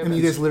narrative. I mean,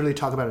 you guys literally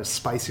talk about it as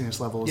spiciness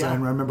levels. Yeah.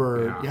 And I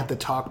remember you had the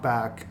talk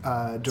back,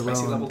 Jerome.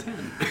 Spicy level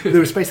 10. There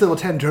was spicy level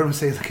 10. Jerome was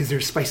saying, because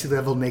there's spicy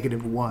level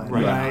 -1,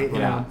 right?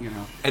 Yeah.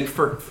 And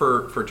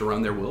for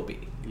Jerome, there will be,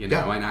 and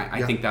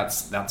I think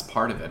that's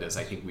part of it, is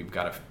I think we've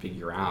got to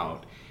figure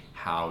out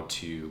how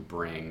to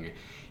bring,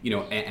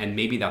 and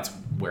maybe that's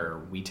where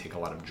we take a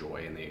lot of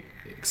joy in the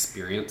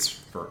experience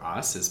for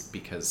us, is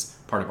because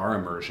part of our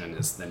immersion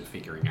is then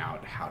figuring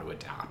out how to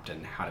adapt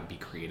and how to be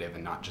creative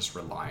and not just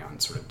rely on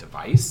sort of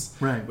device,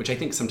 right? Which I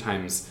think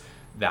sometimes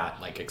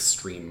that like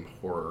extreme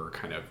horror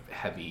kind of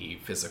heavy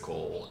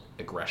physical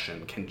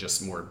aggression can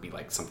just more be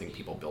like something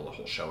people build a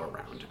whole show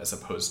around, as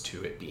opposed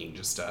to it being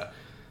just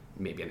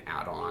maybe an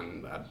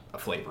add-on, a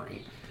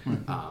flavoring.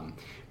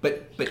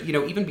 But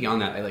even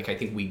beyond that, I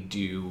think we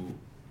do,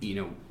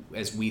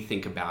 as we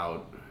think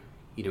about,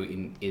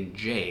 in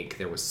Jake,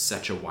 there was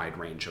such a wide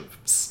range of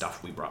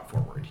stuff we brought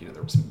forward.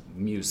 There was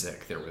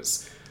music, there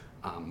was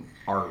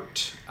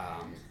art,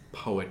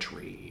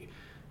 poetry,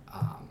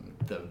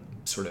 the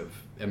sort of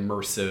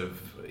immersive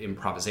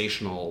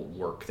improvisational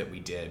work that we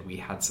did. We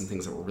had some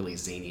things that were really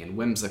zany and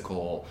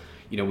whimsical.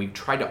 We've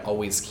tried to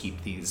always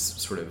keep these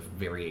sort of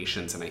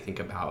variations, and I think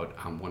about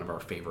one of our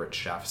favorite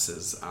chefs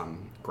is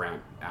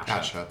Grant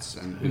Ashutz,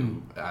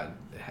 who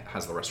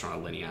has the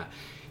restaurant Alinea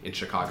in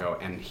Chicago,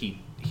 and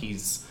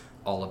he's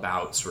all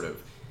about sort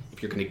of,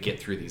 if you're going to get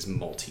through these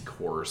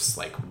multi-course,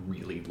 like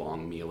really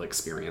long meal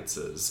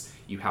experiences,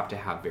 you have to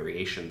have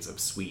variations of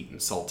sweet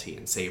and salty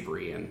and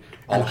savory and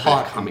all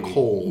hot and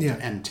cold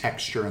and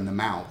texture in the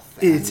mouth.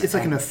 It's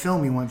like in a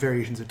film, you want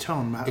variations of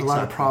tone. Exactly. A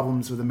lot of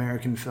problems with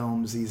American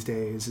films these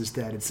days is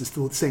that it's just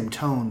the same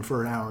tone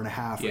for an hour and a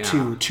half or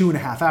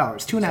 2.5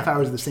 hours. 2.5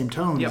 hours of the same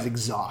tone is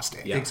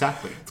exhausting. Yeah.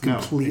 Exactly. It's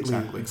completely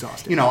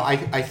exhausting.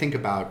 I think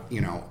about,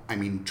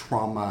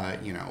 trauma,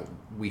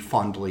 we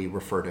fondly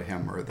refer to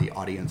him, or the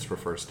audience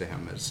refers to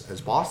him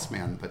as Boss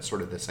Man, but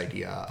sort of this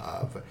idea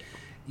of,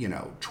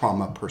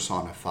 trauma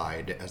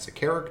personified as a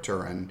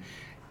character. And,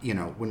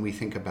 when we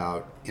think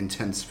about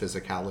intense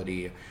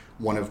physicality,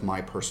 one of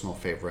my personal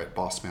favorite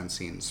Boss Man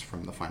scenes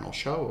from the final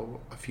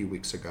show a few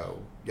weeks ago,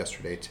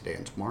 yesterday, today,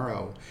 and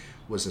tomorrow,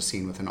 was a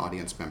scene with an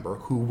audience member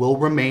who will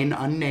remain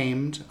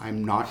unnamed.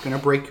 I'm not going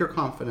to break your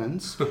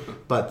confidence,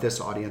 but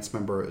this audience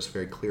member is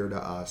very clear to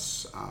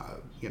us.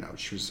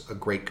 She was a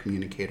great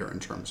communicator in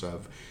terms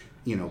of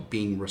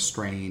being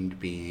restrained,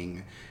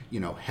 being,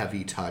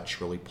 heavy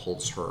touch really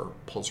pulls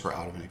her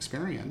out of an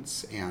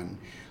experience. And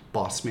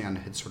Boss Man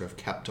had sort of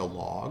kept a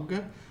log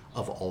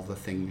of all the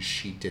things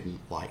she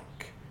didn't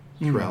like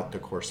throughout the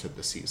course of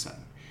the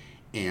season.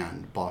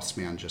 And Boss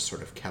Man just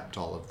sort of kept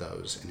all of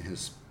those in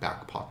his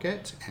back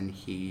pocket, and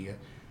he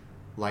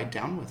lied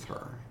down with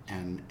her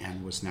and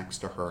was next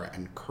to her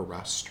and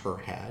caressed her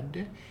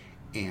head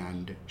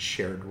and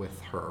shared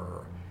with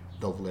her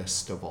the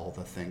list of all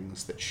the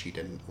things that she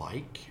didn't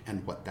like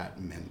and what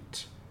that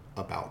meant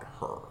about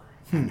her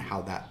and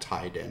how that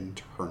tied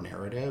into her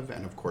narrative.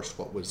 And of course,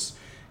 what was,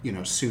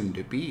 soon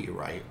to be,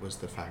 right, was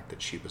the fact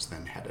that she was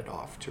then headed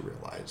off to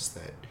realize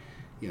that,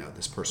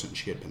 this person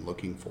she had been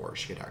looking for,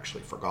 she had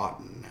actually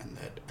forgotten,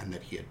 and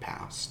that he had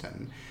passed.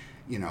 And,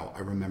 I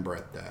remember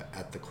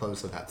at the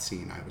close of that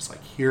scene, I was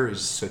like, here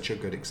is such a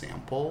good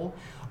example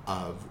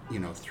of,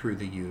 through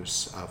the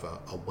use of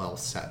a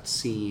well-set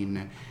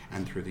scene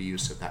and through the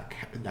use of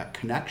that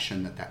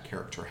connection that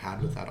character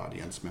had with that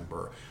audience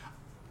member,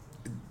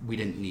 we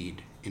didn't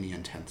need any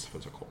intense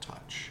physical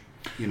touch,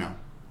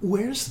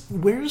 Where's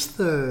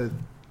the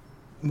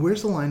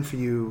line for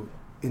you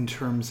in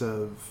terms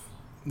of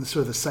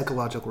the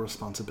psychological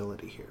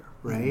responsibility here,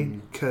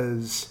 right?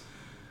 Because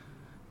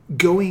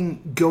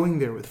going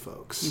there with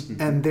folks,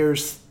 and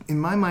there's, in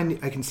my mind,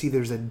 I can see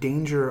there's a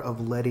danger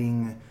of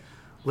letting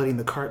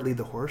the cart lead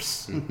the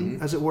horse,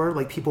 as it were.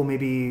 Like people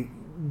maybe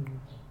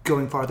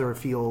going farther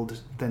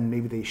afield than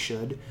maybe they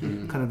should,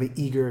 kind of be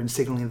eager and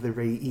signaling that they're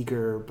very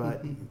eager,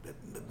 but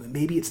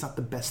maybe it's not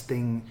the best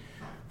thing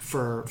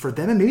for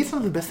them, and maybe it's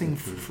not the best thing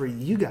for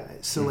you guys.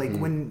 So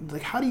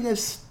how do you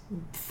guys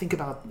think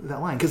about that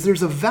line? Because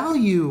there's a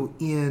value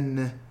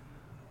in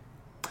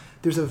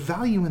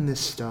this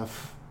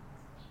stuff.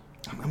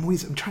 I'm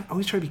always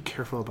trying to be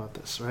careful about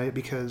this, right?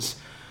 Because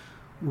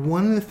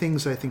one of the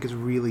things I think is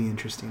really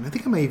interesting, I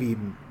think I might have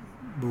even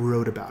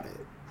wrote about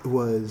it,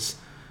 was,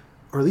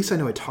 or at least I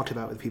know I talked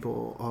about it with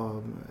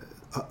people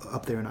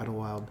up there in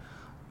Idlewild.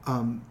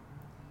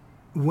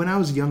 When I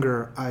was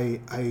younger, I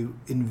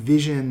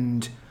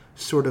envisioned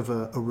sort of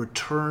a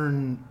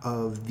return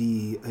of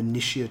the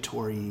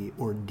initiatory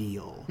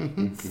ordeal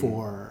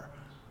for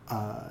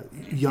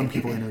young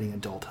people entering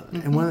adulthood.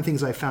 And one of the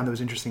things I found that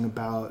was interesting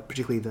about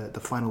particularly the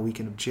final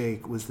weekend of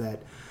Jake was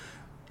that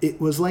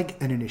it was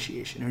like an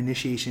initiation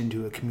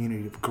into a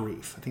community of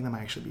grief. I think that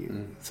might actually be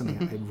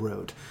something I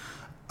wrote.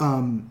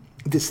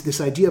 This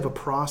idea of a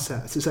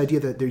process, this idea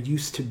that there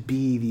used to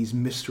be these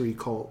mystery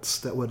cults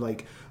that would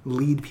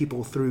lead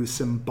people through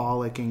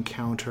symbolic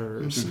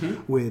encounters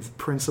with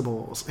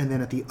principles, and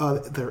then at the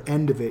other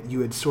end of it,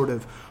 you had sort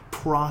of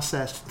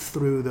processed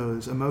through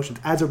those emotions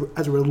as a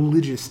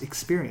religious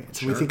experience.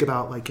 Sure. We think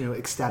about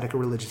ecstatic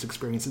religious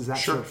experiences, that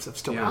sort of stuff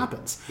still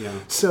happens. Yeah.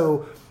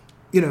 So,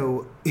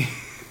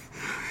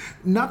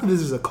 not that this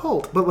is a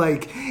cult, but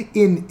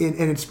and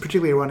it's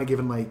particularly ironic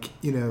given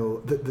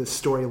the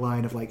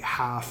storyline of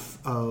half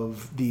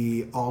of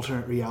the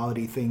alternate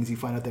reality things you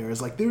find out there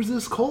is there's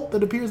this cult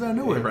that appears out of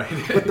nowhere. Right.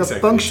 But the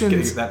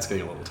functions that's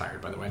getting a little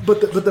tired, by the way.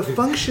 But the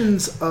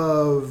functions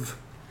of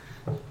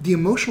the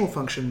emotional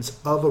functions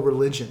of a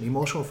religion, the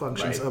emotional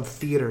functions of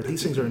theater,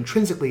 these things are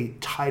intrinsically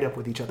tied up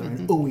with each other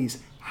and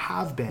always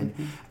have been.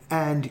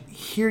 And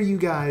here you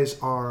guys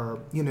are,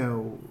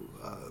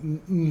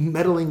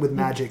 meddling with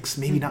magics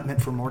maybe not meant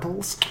for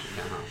mortals.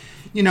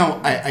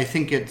 I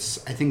think it's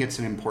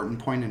an important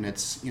point, and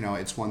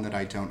it's one that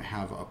I don't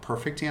have a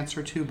perfect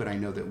answer to, but I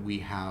know that we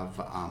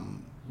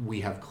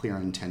have clear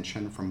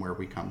intention from where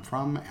we come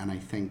from, and I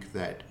think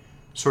that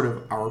sort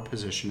of our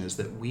position is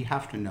that we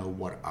have to know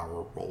what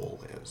our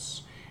role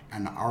is.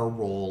 And our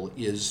role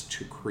is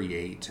to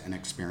create an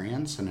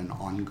experience and an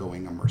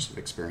ongoing immersive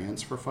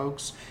experience for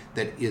folks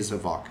that is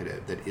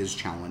evocative, that is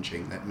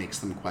challenging, that makes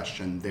them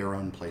question their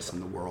own place in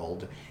the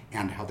world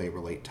and how they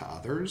relate to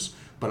others,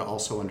 but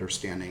also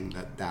understanding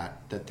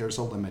that there's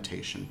a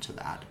limitation to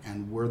that.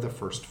 And we're the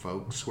first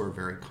folks who are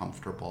very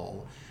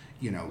comfortable,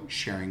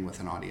 sharing with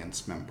an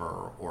audience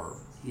member or,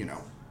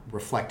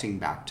 reflecting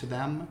back to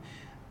them,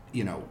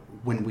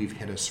 when we've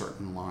hit a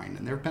certain line.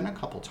 And there have been a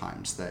couple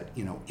times that,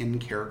 in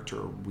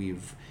character,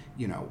 we've,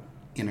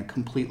 in a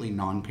completely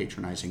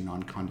non-patronizing,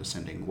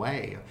 non-condescending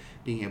way,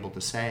 being able to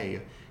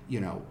say,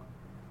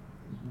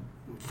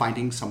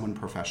 finding someone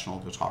professional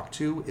to talk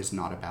to is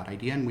not a bad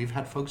idea. And we've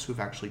had folks who've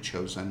actually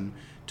chosen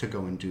to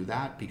go and do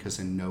that because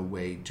in no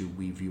way do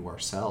we view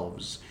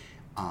ourselves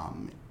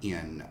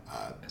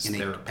as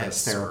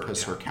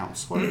therapists or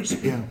counselors.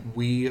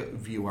 We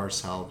view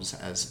ourselves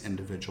as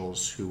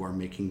individuals who are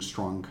making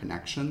strong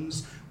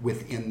connections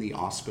within the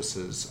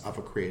auspices of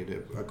a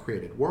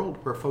created world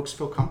where folks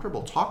feel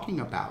comfortable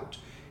talking about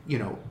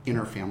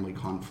inner family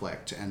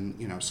conflict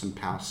and some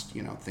past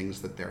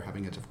things that they're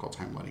having a difficult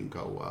time letting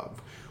go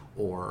of,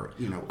 or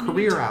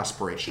career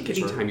aspirations.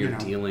 Anytime you're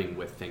dealing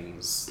with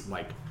things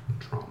like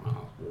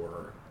trauma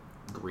or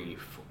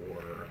grief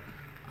or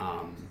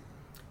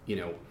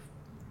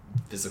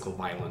physical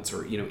violence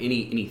or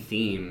any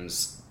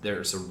themes,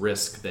 there's a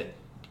risk that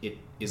it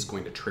is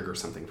going to trigger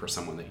something for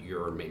someone that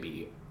you're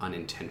maybe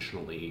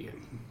unintentionally,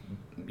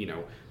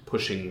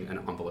 pushing an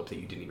envelope that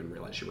you didn't even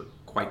realize you were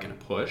quite going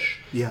to push.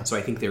 Yeah. So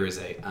I think there is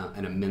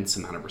an immense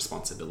amount of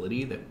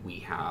responsibility that we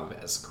have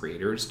as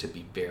creators to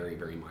be very,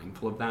 very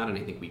mindful of that. And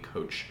I think we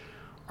coach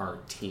our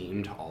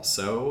team to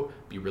also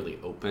be really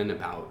open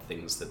about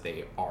things that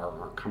they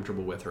aren't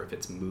comfortable with, or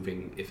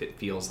if it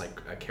feels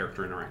like a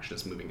character interaction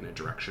is moving in a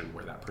direction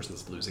where that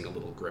person's losing a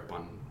little grip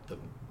on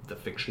the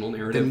fictional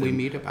narrative. Then we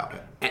meet about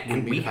it.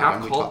 And we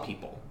have called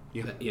people.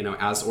 Yeah.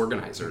 As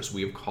organizers,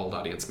 we have called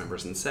audience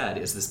members and said,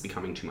 "Is this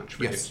becoming too much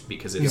for you?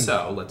 Because if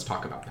so, let's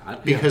talk about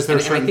that." Because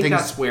there's certain and I think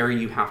things. that's where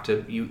you have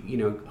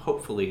to,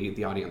 hopefully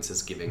the audience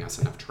is giving us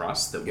enough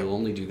trust that we'll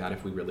only do that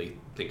if we really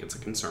think it's a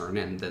concern,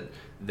 and that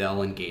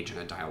they'll engage in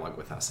a dialogue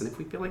with us. And if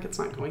we feel like it's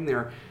not going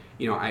there,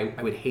 I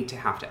would hate to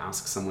have to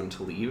ask someone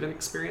to leave an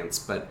experience,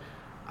 but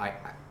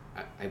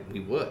we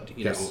would,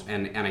 Yes.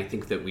 and I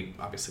think that we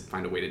obviously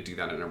find a way to do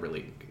that in a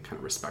really kind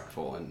of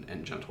respectful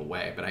and gentle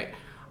way. But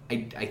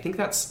I think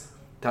that's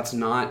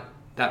not,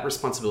 that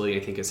responsibility I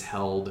think is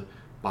held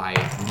by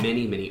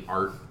many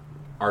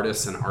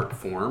artists and art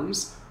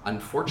forms.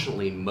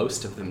 Unfortunately,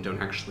 most of them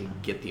don't actually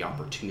get the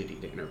opportunity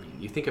to intervene.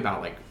 You think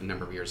about like a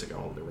number of years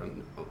ago, there were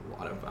a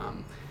lot of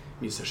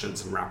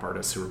musicians and rap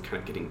artists who were kind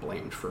of getting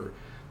blamed for,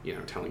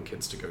 telling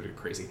kids to go do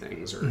crazy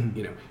things, or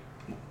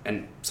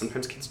and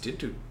sometimes kids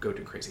did go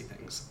do crazy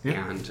things,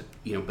 and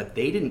but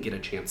they didn't get a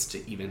chance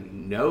to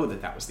even know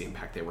that was the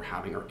impact they were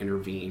having, or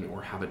intervene,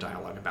 or have a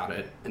dialogue about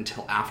it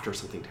until after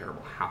something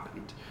terrible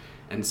happened.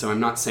 And so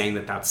I'm not saying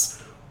that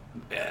that's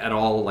at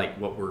all like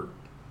what we're,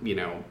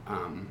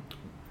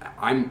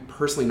 I'm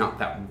personally not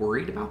that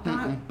worried about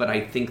that, but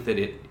I think that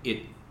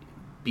it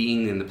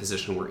being in the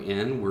position we're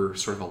in, we're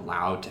sort of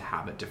allowed to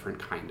have a different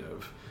kind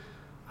of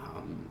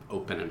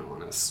open and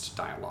honest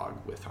dialogue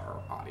with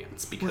our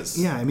audience, because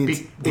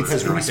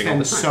because we all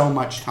spend the time. so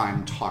much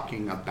time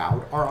talking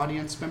about our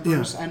audience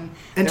members and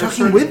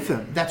talking with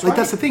them. That's like right.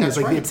 That's the thing. That's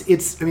It's like right.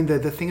 it's. I mean,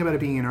 the thing about it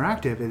being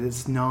interactive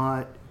is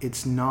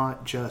it's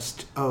not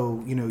just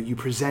you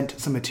present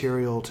some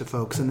material to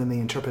folks and then they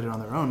interpret it on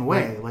their own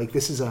way. Right. Like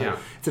this is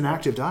it's an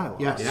active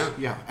dialogue. Yes,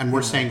 and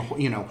we're saying,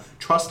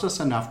 trust us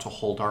enough to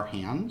hold our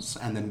hands,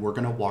 and then we're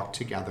going to walk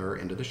together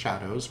into the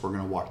shadows. We're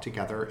going to walk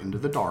together into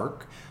the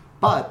dark.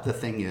 But the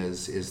thing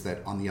is that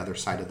on the other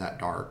side of that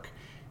dark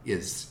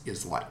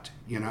is light,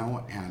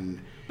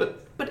 and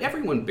but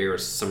everyone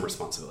bears some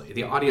responsibility.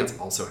 The audience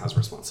also has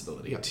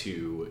responsibility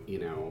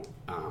to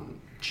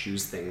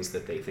choose things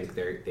that they think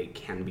they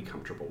can be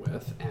comfortable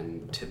with,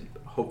 and to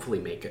hopefully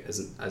make it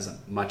as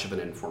much of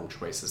an informed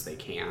choice as they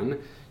can.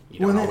 You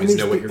don't always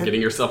know what you're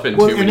getting yourself into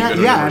when you go to an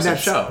immersive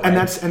show. Right?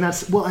 And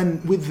that's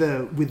with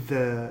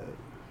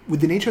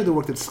the nature of the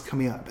work that's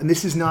coming up, and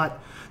this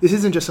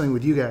isn't just something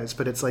with you guys,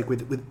 but it's like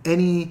with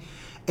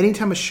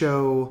anytime a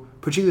show,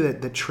 particularly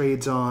that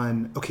trades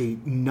on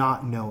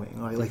not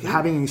knowing, like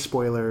having any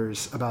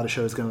spoilers about a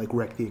show is going to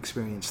wreck the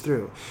experience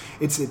through.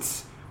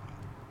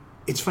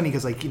 It's funny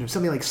because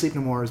something like Sleep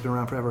No More has been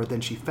around forever, Then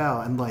She Fell,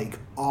 and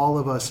all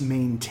of us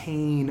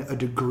maintain a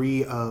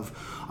degree of,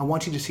 I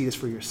want you to see this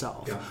for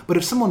yourself. Yeah. But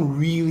if someone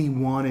really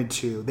wanted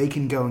to, they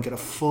can go and get a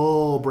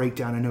full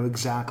breakdown and know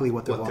exactly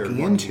what they're walking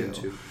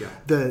into. Yeah.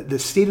 The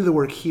state of the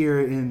work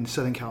here in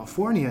Southern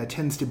California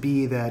tends to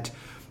be that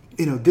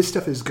this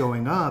stuff is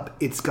going up,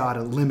 it's got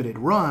a limited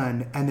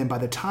run, and then by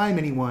the time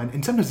anyone,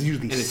 and sometimes it's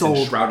usually sold.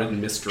 It's shrouded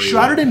in mystery. You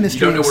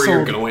don't know where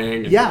you're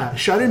going. Yeah,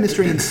 shrouded in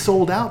mystery and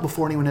sold out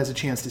before anyone has a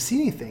chance to see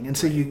anything. And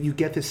so you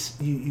get this,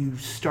 you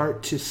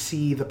start to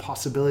see the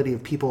possibility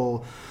of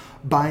people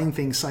buying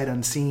things sight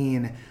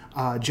unseen,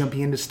 jumping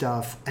into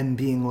stuff and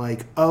being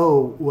like,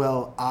 oh,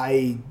 well,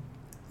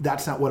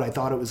 that's not what I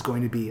thought it was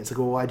going to be. It's like,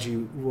 well, why'd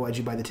you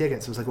buy the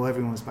tickets? It was like, well,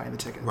 everyone was buying the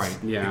tickets. Right.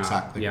 Yeah.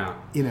 Exactly. Yeah.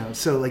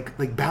 So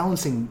like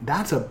balancing,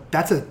 that's a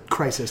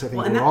crisis. I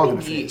think we're all going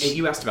to face.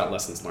 You asked about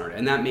lessons learned,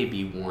 and that may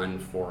be one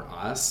for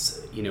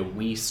us.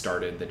 We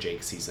started the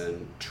Jake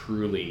season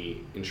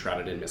truly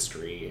enshrouded in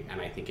mystery, and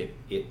I think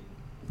it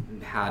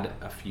had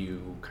a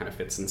few kind of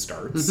fits and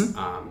starts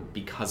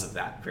because of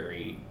that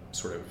very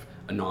sort of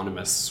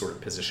anonymous sort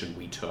of position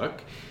we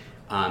took.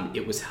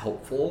 It was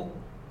helpful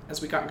as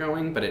we got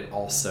going, but it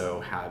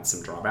also had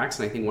some drawbacks.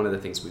 And I think one of the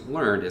things we've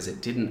learned is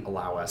it didn't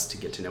allow us to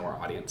get to know our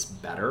audience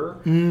better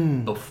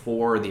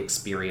before the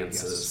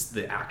experiences,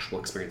 the actual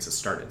experiences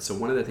started. So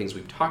one of the things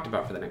we've talked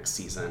about for the next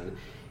season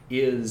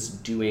is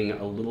doing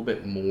a little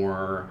bit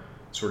more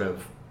sort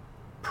of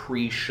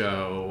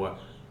pre-show,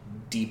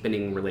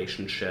 deepening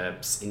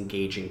relationships,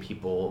 engaging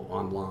people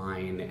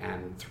online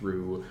and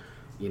through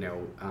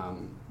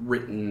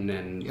written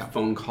and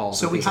phone calls.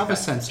 So and we have like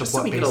a sense just of what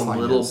so we get a baseline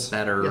little is.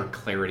 better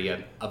clarity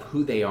of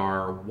who they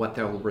are, what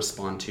they'll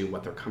respond to,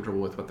 what they're comfortable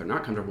with, what they're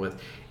not comfortable with,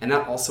 and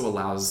that also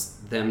allows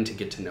them to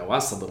get to know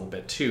us a little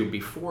bit too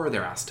before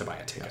they're asked to buy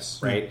a ticket,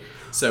 right?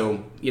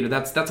 So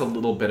that's a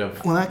little bit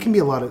of that can be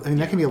a lot of. I mean,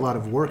 that can be a lot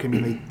of work. I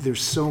mean,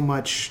 there's so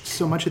much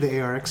of the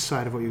ARX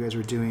side of what you guys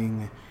were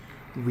doing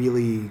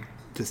really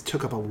just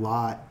took up a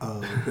lot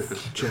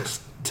of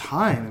just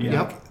time. I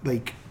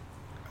mean,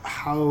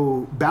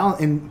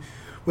 and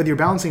whether you're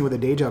balancing with a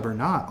day job or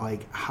not,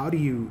 like how do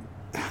you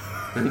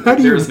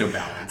There is no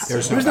balance.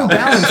 There's no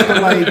balance,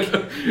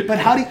 but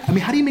how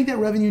do you make that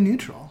revenue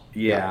neutral?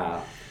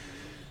 Yeah.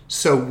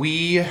 So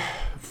we,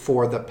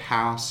 for the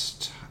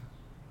past,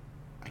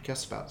 I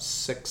guess about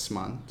 6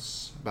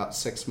 months,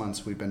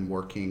 we've been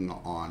working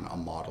on a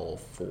model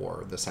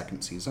for the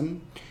second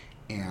season,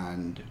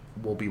 and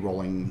we'll be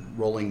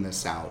rolling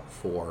this out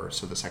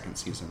so the second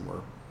season,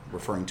 we're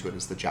referring to it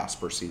as the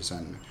Jasper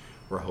season.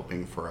 We're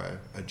hoping for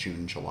a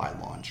June, July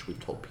launch. We've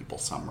told people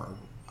summer,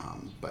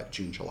 but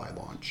June, July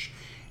launch.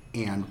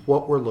 And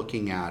what we're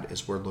looking at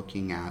is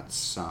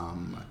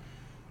some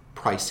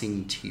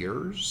pricing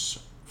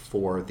tiers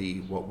for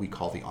what we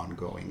call the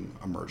ongoing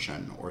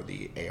immersion or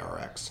the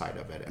ARX side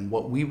of it. And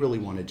what we really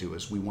want to do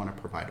is we want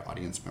to provide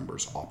audience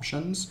members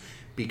options,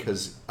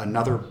 because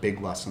another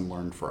big lesson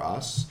learned for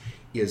us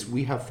is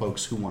we have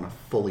folks who want to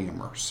fully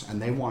immerse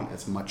and they want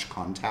as much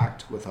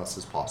contact with us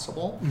as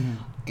possible.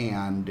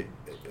 And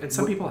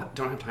some people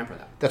don't have time for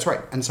that. That's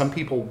right. And some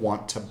people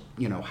want to,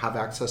 have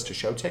access to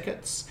show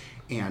tickets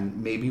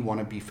and maybe want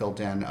to be filled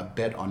in a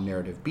bit on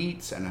narrative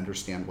beats and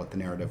understand what the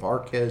narrative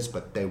arc is,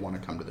 but they want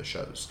to come to the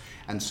shows.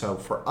 And so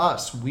for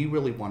us, we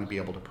really want to be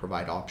able to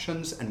provide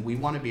options, and we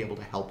want to be able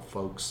to help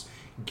folks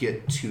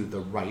get to the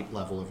right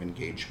level of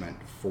engagement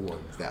for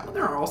them. Well,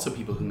 there are also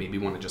people who maybe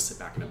want to just sit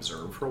back and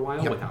observe for a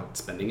while without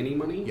spending any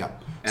money.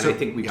 Yep. And I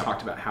think we've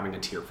talked about having a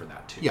tier for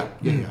that too.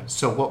 Yeah.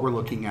 So what we're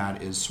looking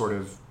at is sort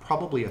of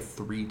probably a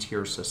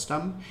 3-tier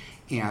system,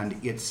 and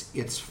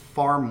it's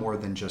far more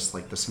than just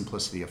like the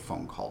simplicity of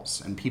phone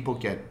calls. And people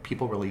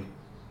really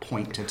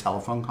point to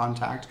telephone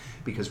contact,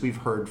 because we've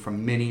heard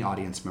from many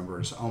audience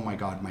members, oh my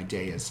God, my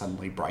day is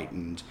suddenly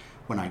brightened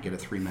when I get a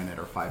 3-minute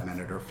or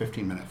 5-minute or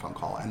 15-minute phone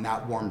call. And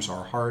that warms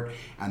our heart,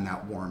 and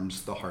that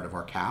warms the heart of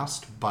our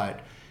cast.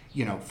 But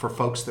for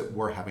folks that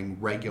we're having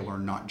regular,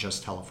 not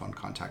just telephone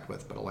contact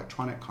with, but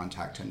electronic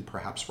contact, and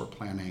perhaps we're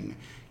planning,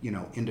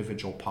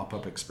 individual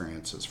pop-up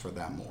experiences for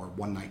them, or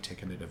one-night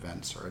ticketed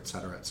events, or et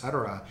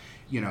cetera,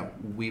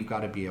 we've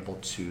got to be able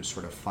to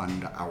sort of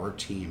fund our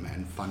team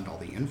and fund all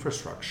the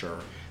infrastructure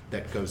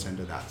that goes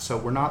into that. So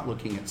we're not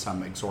looking at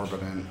some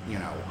exorbitant,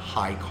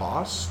 high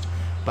cost,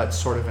 but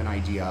sort of an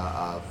idea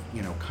of,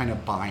 kind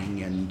of buying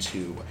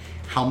into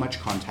how much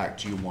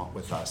contact do you want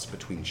with us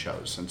between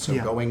shows. And so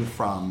going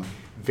from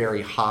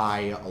very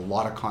high, a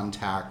lot of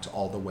contact,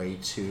 all the way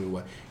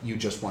to you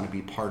just want to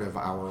be part of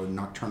our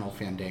Nocturnal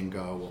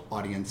Fandango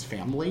audience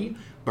family,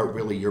 but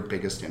really your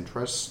biggest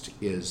interest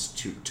is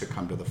to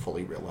come to the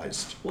fully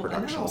realized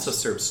productions. And that also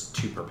serves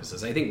two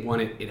purposes. I think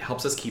one, it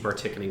helps us keep our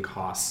ticketing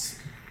costs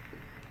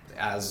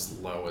as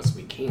low as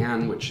we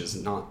can, which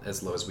is not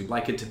as low as we'd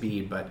like it to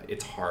be, but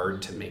it's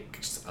hard to make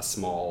a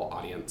small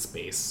audience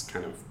base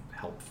kind of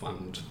help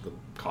fund the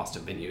cost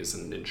of venues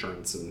and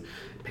insurance and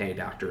paid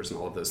actors and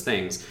all of those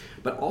things.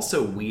 But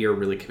also we are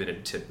really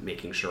committed to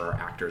making sure our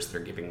actors that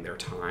are giving their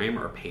time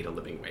are paid a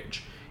living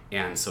wage.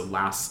 And so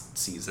last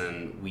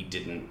season we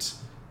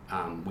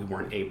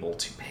weren't able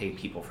to pay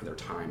people for their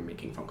time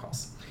making phone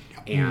calls.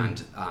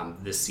 And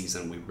this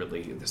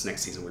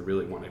next season, we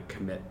really want to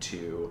commit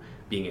to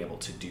being able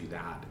to do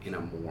that in a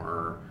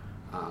more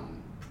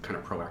kind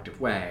of proactive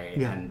way.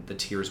 Yeah. And the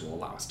tiers will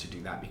allow us to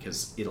do that,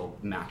 because it'll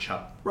match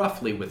up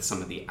roughly with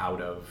some of the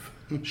out of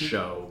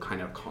show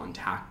kind of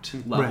contact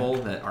level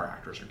that our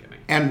actors are giving.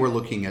 And we're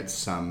looking at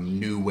some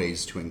new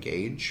ways to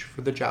engage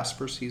for the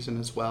Jasper season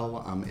as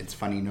well. It's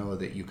funny, Noah,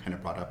 that you kind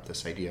of brought up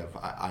this idea of,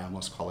 I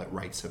almost call it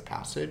rites of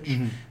passage,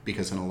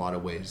 because in a lot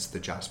of ways the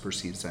Jasper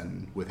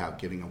season, without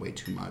giving away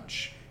too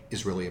much,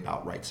 is really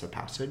about rites of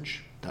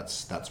passage.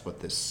 That's what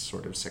this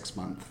sort of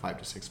 5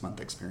 to 6 month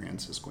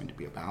experience is going to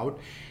be about.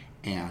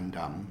 And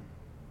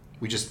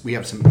we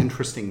have some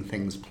interesting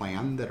things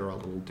planned that are a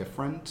little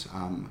different.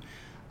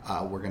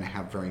 We're going to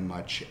have very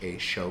much a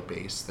show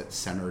base that's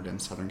centered in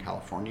Southern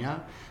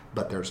California,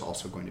 but there's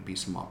also going to be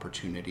some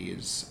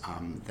opportunities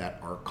that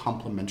are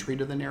complementary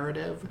to the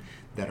narrative,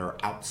 that are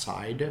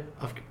outside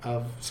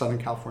of Southern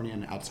California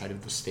and outside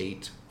of the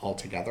state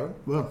altogether,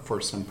 for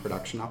some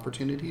production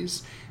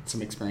opportunities,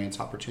 some experience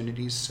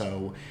opportunities.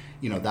 So,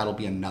 that'll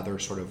be another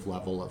sort of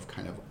level of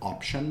kind of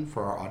option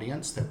for our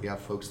audience, that we have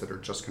folks that are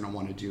just going to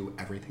want to do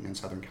everything in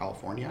Southern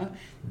California.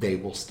 They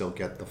will still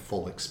get the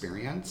full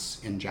experience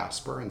in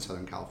Jasper and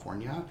Southern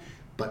California,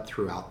 but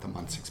throughout the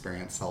month's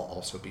experience, there'll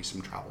also be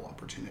some travel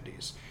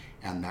opportunities.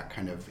 And that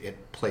kind of,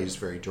 it plays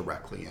very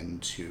directly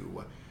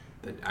into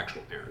the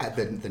actual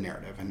narrative. The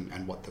narrative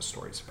and what the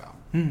story's about.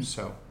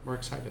 So we're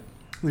excited.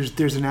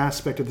 There's an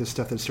aspect of this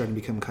stuff that's starting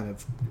to become kind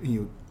of,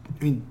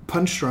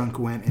 Punch Drunk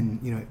went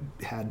and,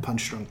 had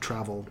Punch Drunk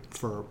travel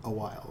for a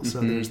while. So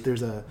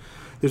there's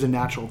a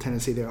natural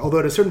tendency there. Although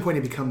at a certain point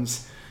it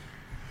becomes,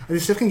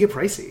 this stuff can get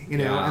pricey,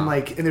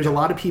 and there's a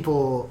lot of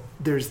people,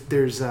 there's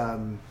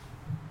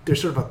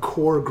sort of a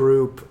core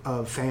group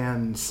of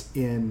fans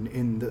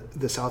in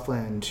the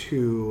Southland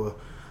who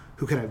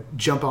kind of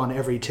jump on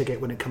every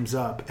ticket when it comes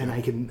up, and I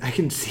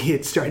can see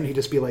it starting to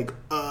just be like,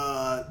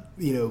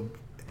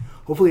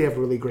 hopefully have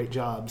really great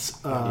jobs.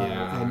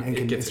 And it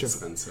can gets serve-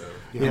 expensive.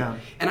 Yeah.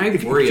 And I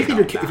worry about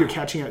that. If you're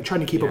catching up,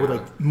 trying to keep up with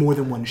like more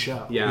than one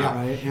show. Yeah.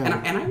 Right?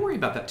 Yeah. And I worry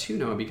about that too,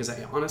 Noah, because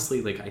I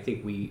honestly, like, I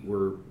think we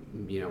were,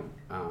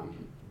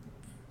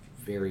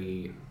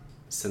 very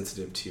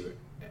sensitive to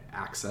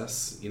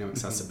access,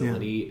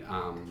 accessibility,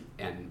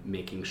 and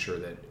making sure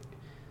that,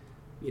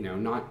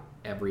 not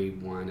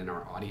everyone in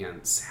our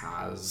audience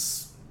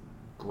has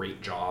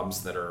great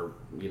jobs that are,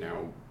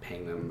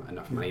 paying them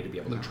enough money to be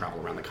able to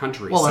travel around the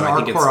country. Well, so and I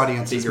our think core it's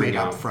audience is figuring made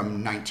up out-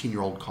 from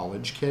 19-year-old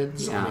college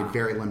kids on a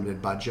very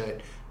limited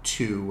budget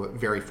to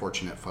very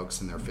fortunate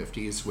folks in their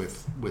 50s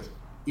with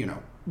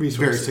very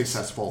Resources.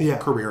 successful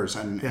careers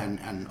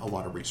and a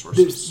lot of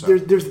resources.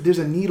 There's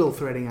a needle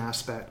threading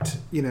aspect,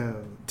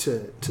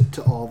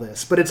 to all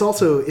this, but it's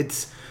also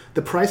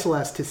the price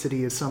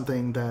elasticity is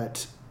something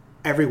that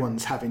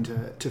everyone's having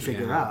to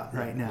figure out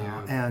right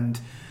now, and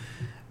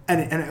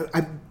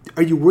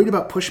are you worried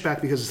about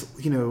pushback because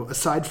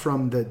aside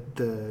from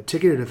the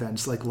ticketed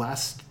events, like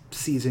last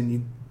season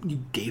you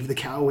gave the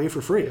cow away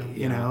for free,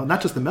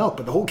 not just the milk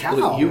but the whole cow.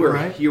 Well, you were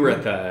right?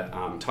 at the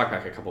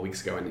talkback a couple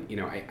weeks ago,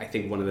 and I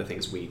think one of the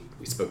things we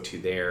spoke to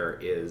there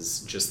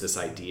is just this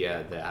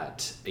idea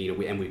that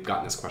and we've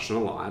gotten this question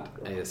a lot,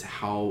 is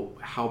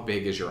how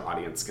big is your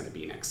audience going to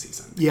be next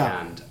season?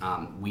 And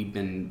we've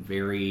been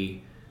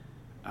very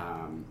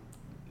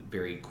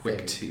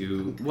quick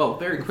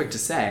to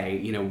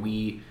say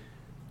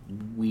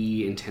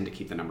we intend to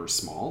keep the numbers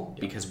small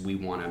because we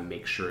want to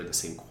make sure the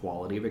same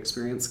quality of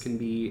experience can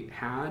be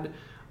had.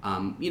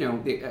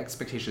 The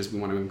expectation is we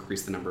want to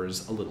increase the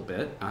numbers a little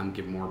bit,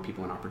 give more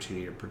people an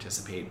opportunity to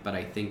participate. But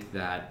I think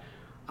that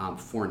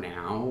for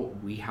now,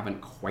 we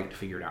haven't quite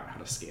figured out how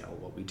to scale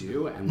what we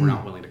do, and we're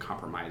not willing to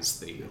compromise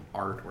the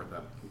art or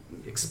the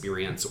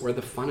experience or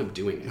the fun of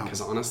doing it. Because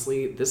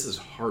honestly, this is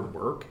hard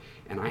work,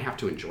 and I have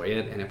to enjoy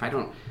it. And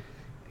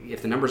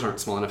if the numbers aren't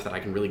small enough that I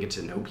can really get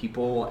to know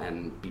people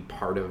and be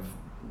part of,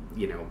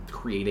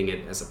 creating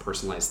it as a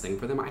personalized thing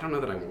for them, I don't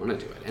know that I want to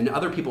do it. And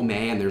other people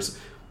may, and there's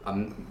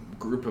a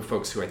group of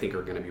folks who I think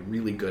are going to be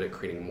really good at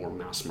creating more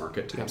mass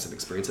market types of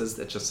experiences.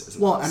 That just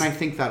isn't us. And I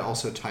think that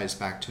also ties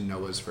back to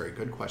Noah's very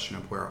good question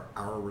of where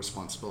our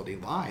responsibility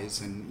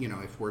lies. And,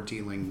 if we're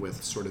dealing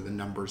with sort of the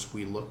numbers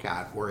we look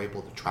at, we're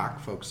able to track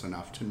folks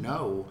enough to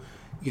know,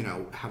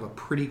 have a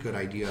pretty good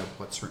idea of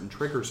what certain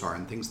triggers are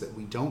and things that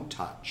we don't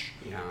touch.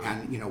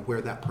 And,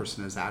 where that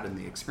person is at in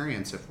the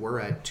experience. If we're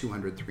at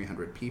 200,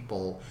 300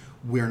 people,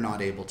 we're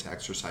not able to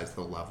exercise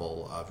the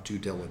level of due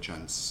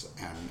diligence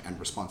and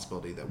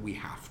responsibility that we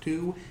have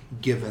to,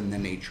 given the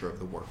nature of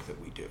the work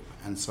that we do.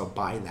 And so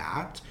by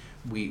that,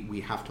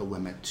 we have to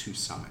limit to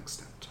some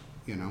extent,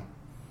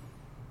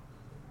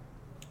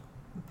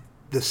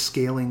 The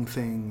scaling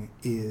thing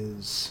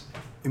is,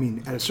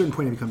 at a certain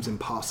point it becomes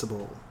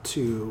impossible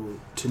to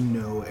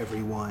know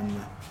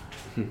everyone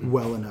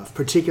well enough,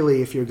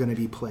 particularly if you're going to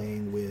be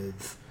playing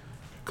with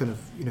kind of,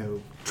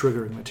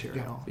 triggering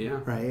material,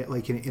 right?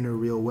 Like in a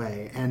real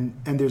way. And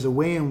there's a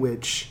way in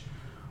which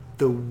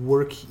the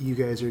work you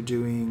guys are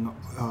doing,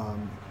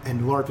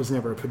 and LARP is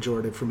never a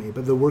pejorative for me,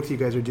 but the work that you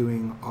guys are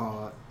doing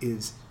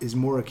is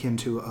more akin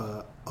to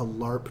a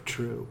LARP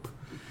troupe,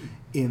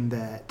 in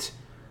that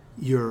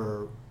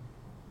you're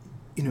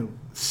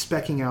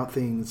specking out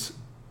things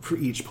for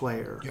each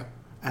player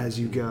as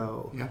you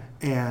go,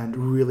 and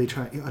really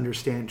trying to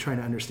understand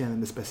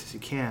them as best as you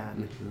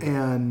can.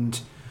 And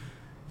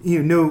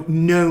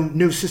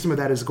no system of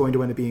that is going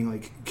to end up being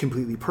like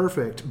completely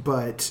perfect,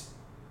 but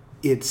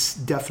it's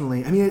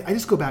definitely. I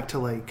just go back to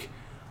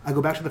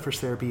the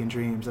first Therapy and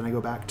Dreams, and I go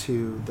back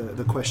to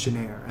the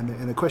questionnaire,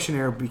 and the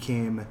questionnaire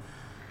became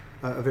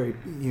a very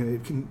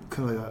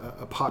kind of like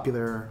a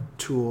popular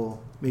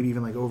tool, maybe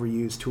even like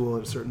overused tool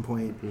at a certain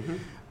point.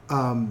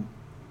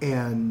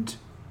 And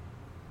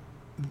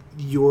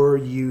your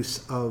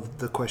use of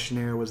the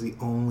questionnaire was the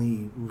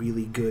only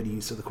really good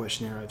use of the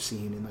questionnaire I've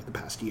seen in like the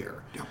past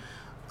year.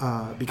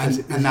 Because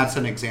and that's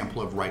an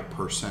example of right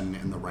person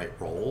in the right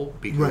role,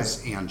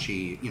 because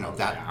Angie,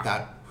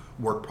 that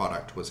work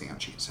product was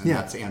Angie's, and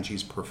that's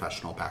Angie's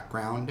professional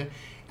background,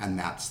 and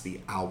that's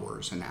the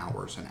hours and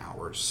hours and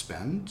hours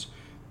spent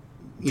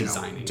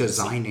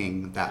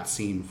designing that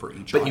scene for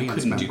each but audience you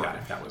couldn't member. do that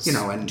if that was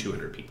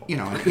 200 people.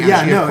 And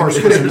Angie, of course,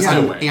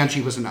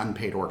 Angie was an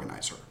unpaid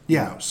organizer.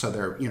 So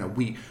there,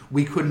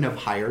 we couldn't have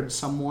hired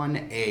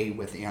someone A,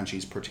 with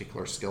Angie's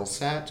particular skill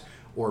set,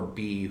 or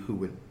B, who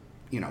would,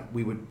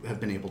 we would have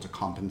been able to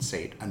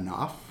compensate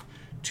enough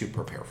to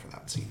prepare for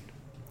that scene.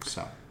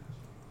 So,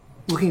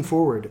 looking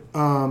forward,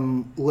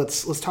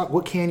 let's talk.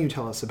 What can you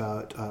tell us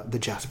about the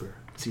Jasper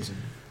season?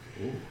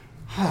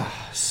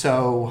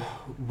 So,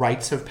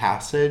 rites of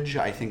passage,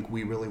 I think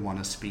we really want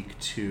to speak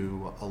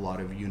to a lot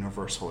of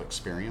universal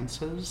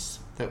experiences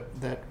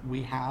that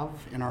we have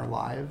in our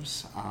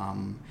lives,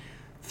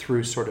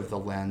 through sort of the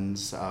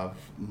lens of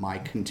my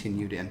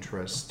continued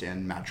interest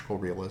in magical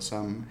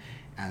realism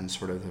and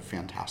sort of the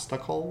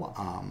fantastical.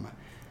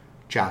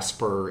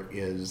 Jasper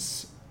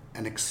is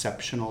an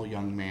exceptional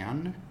young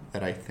man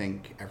that I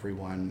think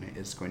everyone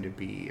is going to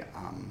be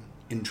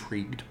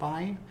intrigued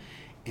by,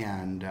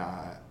 and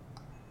I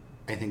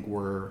think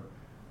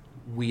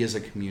we as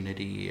a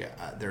community,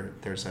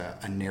 there's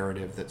a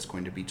narrative that's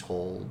going to be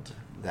told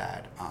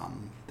that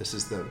this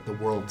is the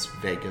world's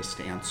vaguest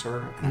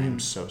answer, and I am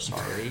so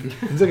sorry.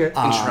 It's okay.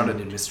 Enshrouded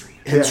in mystery.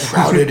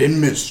 Enshrouded in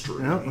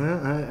mystery.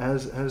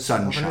 As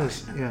Sunshine.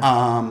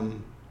 Yeah.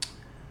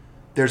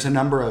 There's a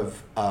number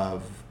of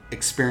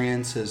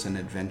experiences and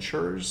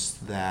adventures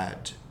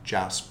that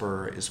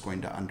Jasper is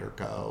going to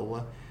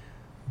undergo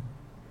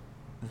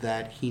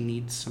that he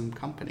needs some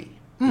company.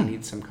 He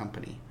needs some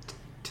company.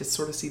 To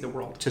sort of see the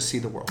world. To see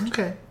the world.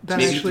 Okay.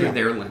 Maybe through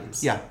their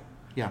lens. Yeah.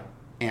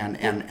 And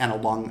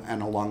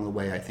along the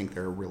way, I think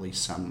there are really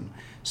some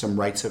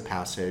rites of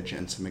passage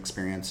and some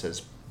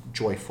experiences,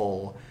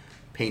 joyful,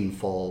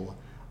 painful,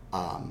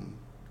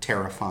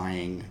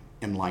 terrifying,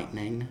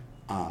 enlightening,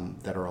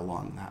 that are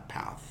along that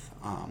path.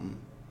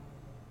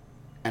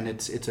 And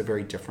it's a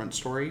very different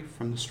story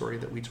from the story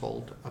that we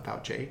told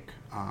about Jake.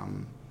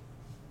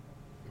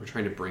 We're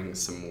trying to bring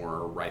some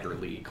more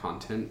writerly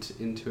content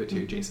into it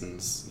too.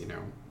 Jason's,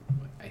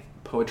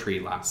 poetry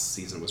last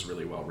season was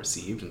really well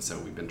received, and so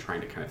we've been trying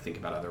to kind of think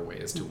about other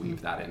ways to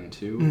weave that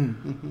into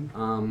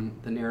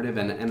the narrative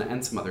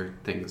and some other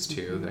things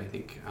too that I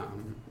think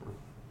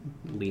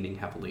we're leaning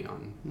heavily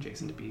on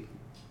Jason to be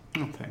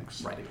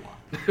thanks. writing a lot.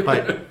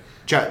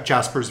 But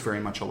Jasper's very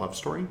much a love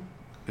story.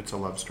 It's a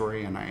love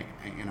story, and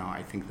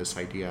I think this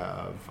idea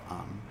of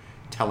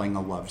telling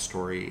a love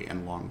story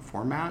in long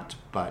format,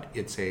 but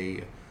it's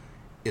a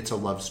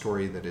love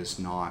story that is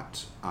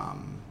not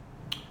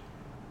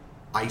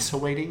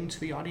isolating to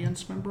the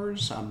audience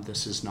members.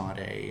 This is not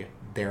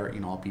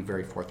I'll be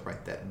very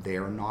forthright that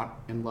they're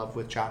not in love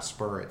with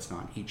Jasper. It's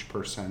not each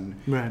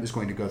person is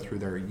going to go through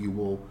there. You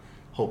will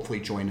hopefully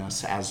join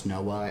us as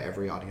Noah.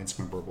 Every audience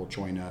member will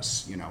join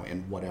us,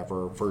 in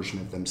whatever version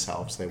of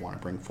themselves they want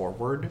to bring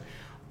forward.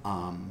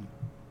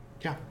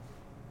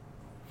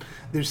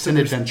 It's an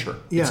adventure.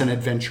 Yeah. It's an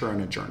adventure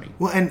and a journey.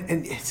 Well, and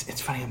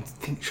it's funny. I'm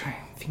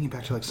thinking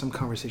back to like some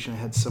conversation I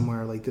had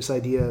somewhere. Like this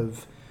idea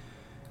of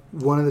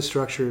one of the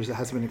structures that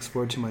hasn't been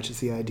explored too much is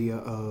the idea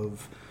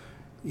of,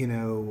 in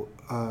an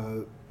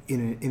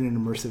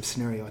immersive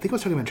scenario. I think I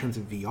was talking about in terms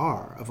of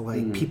VR, of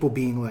like people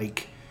being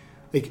like,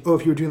 if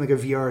you were doing like a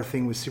VR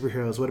thing with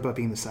superheroes, what about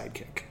being the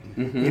sidekick?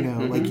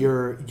 Like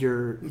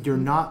you're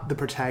not the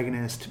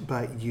protagonist,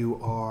 but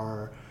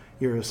you're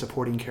a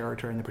supporting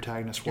character in the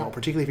protagonist role.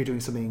 Particularly if you're doing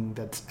something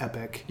that's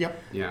epic.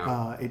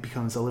 It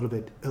becomes a little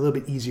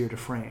bit easier to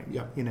frame.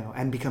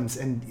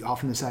 And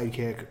often the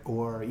sidekick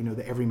or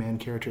the everyman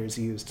character is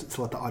used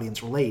to let the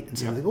audience relate. And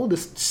so like, we'll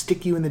just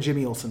stick you in the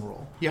Jimmy Olsen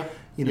role. There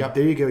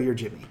you go, you're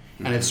Jimmy.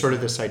 And it's sort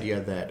of this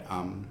idea that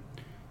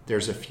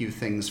there's a few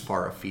things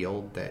far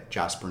afield that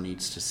Jasper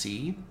needs to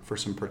see for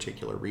some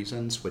particular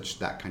reasons, which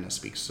that kind of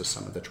speaks to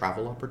some of the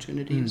travel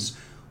opportunities,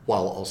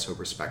 while also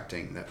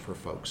respecting that for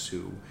folks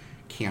who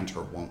can't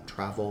or won't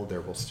travel, there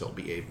will still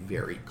be a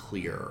very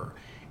clear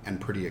and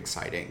pretty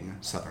exciting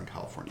Southern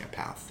California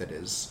path that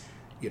is,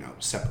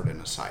 separate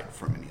and aside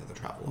from any of the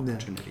travel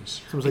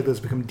opportunities. It's almost like those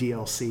become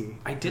DLC.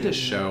 I did a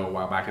show a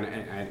while back, and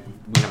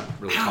we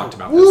haven't really talked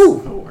about Woo!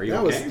 this. Oh, are you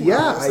that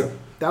okay?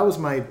 That was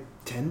my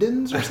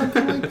tendons or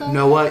something like that.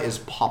 Noah is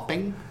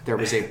popping. There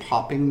was a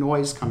popping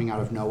noise coming out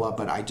of Noah,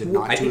 but I did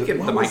not I do think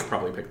it. the mic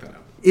probably picked that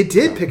up. It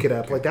did pick it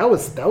up. Like that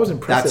was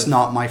impressive. That's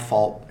not my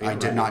fault. I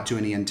did right. not do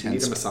any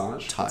intense Need a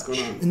massage? touch.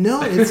 What's going on? No,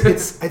 I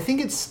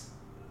think it's.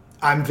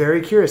 I'm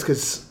very curious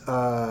because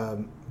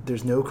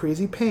there's no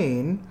crazy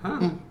pain.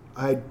 Huh.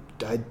 I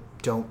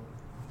don't.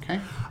 Okay.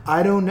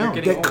 I don't know.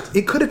 You're getting old.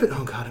 It could have been.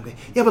 Oh God,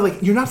 yeah, but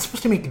like you're not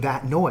supposed to make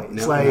that noise.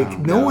 No,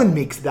 no one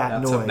makes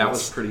that noise. That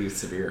was pretty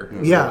severe.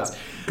 Yeah,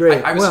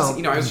 great. I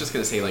was just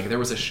going to say, like, there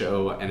was a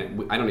show,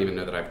 and I don't even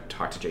know that I've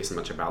talked to Jason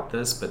much about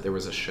this, but there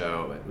was a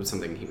show. It was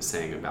something he was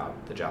saying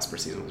about the Jasper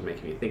season was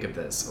making me think of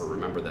this or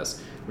remember this.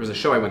 There was a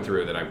show I went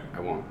through that I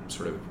won't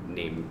sort of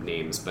name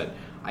names, but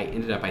I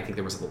think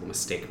there was a little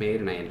mistake made,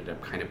 and I ended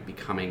up kind of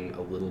becoming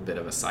a little bit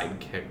of a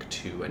sidekick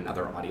to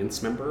another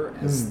audience member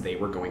as they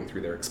were going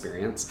through their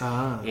experience.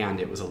 And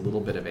it was a little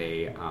bit of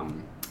a,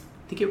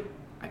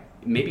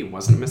 maybe it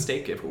wasn't a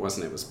mistake. If it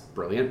wasn't, it was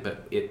brilliant,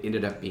 but it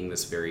ended up being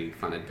this very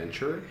fun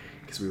adventure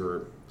because we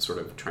were sort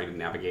of trying to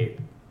navigate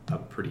a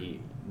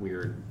pretty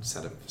weird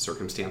set of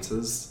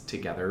circumstances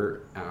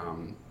together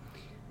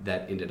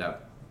that ended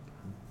up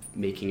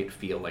making it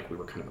feel like we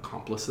were kind of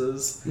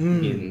accomplices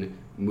in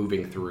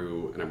moving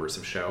through an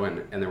immersive show.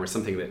 And there was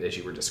something that, as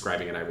you were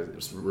describing it, I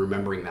was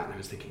remembering that, and I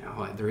was thinking,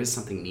 there is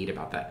something neat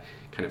about that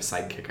kind of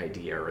sidekick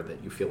idea, or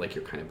that you feel like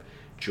you're kind of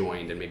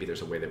joined, and maybe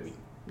there's a way that we,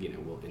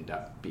 will end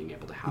up being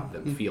able to have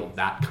them feel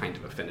that kind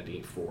of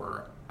affinity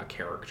for a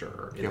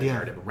character in the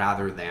narrative,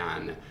 rather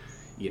than,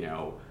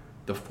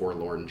 the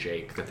forlorn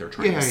Jake that they're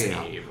trying to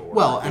save,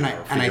 or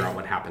figure out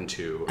what happened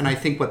to. And I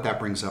think what that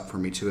brings up for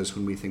me too is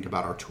when we think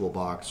about our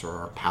toolbox or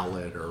our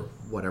palette or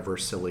whatever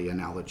silly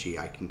analogy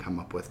I can come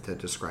up with to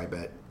describe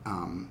it.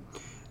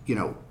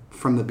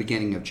 From the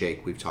beginning of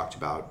Jake, we've talked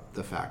about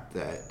the fact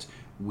that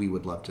we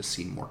would love to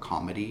see more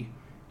comedy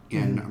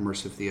in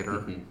immersive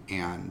theater,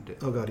 and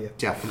Oh God, yeah.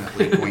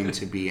 definitely going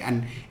to be,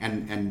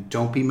 and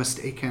don't be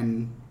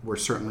mistaken, we're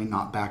certainly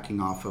not backing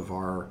off of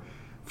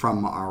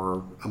from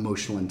our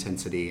emotional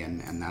intensity,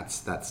 and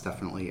that's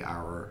definitely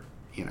our,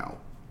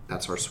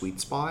 that's our sweet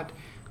spot.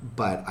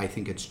 But I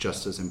think it's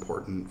just as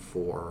important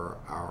for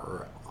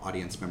our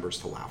audience members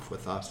to laugh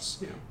with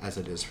us as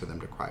it is for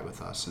them to cry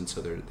with us. And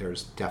so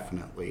there's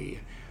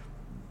definitely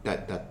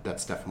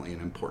that's definitely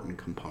an important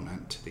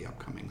component to the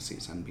upcoming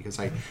season, because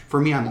for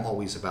me, I'm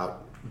always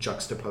about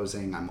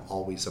juxtaposing. I'm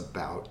always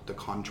about the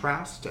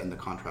contrast and the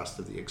contrast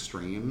of the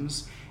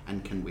extremes,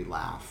 and can we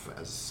laugh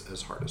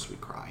as hard as we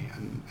cry?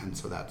 And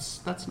so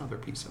that's another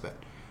piece of it.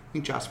 I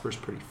think Jasper's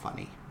pretty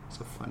funny.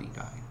 He's a funny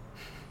guy.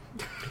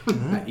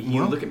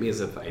 You look at me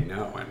as if I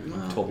know, and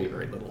you've told me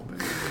very little, but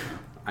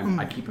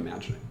I keep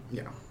imagining.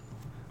 Yeah.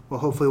 Well,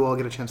 hopefully we'll all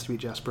get a chance to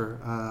meet Jasper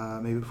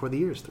maybe before the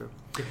year is through.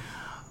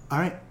 All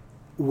right.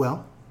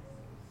 Well,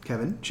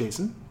 Kevin,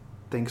 Jason,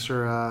 thanks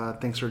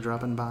for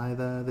dropping by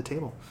the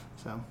table.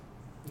 So,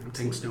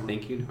 Thanks, Noah.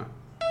 Thank you, Noah.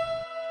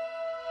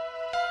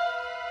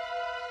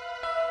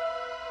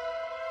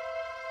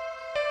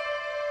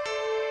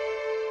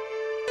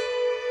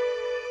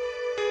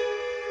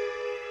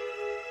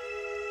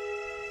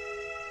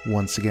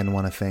 Once again,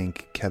 want to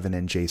thank Kevin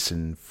and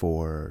Jason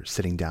for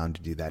sitting down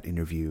to do that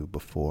interview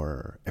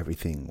before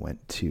everything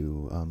went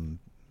to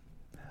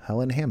hell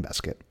in a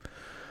handbasket.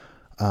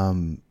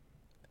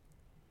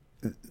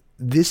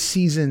 This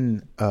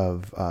season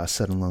of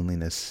Sudden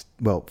Loneliness,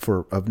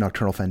 of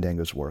Nocturnal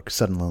Fandango's work,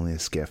 Sudden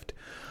Loneliness Gift,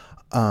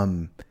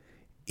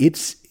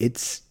 it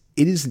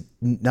is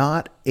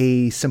not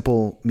a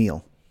simple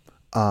meal.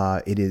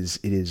 It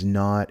is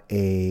not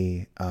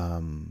a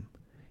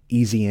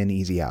easy in,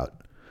 easy out.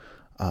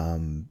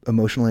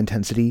 Emotional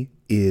intensity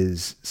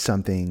is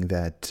something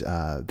that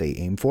they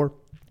aim for,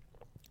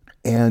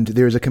 and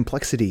there's a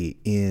complexity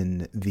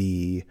in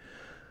the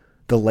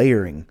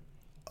layering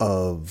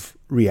of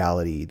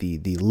reality,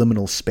 the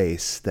liminal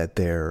space that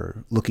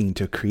they're looking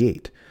to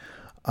create.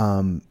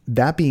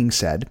 That being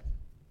said,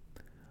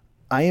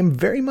 I am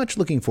very much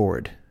looking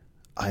forward.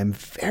 I am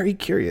very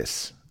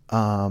curious.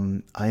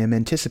 I am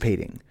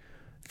anticipating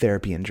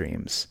Therapy and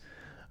Dreams.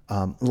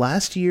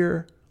 Last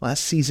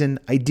season,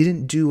 I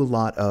didn't do a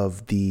lot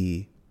of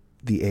the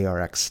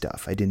ARX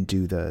stuff. I didn't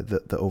do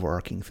the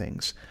overarching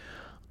things.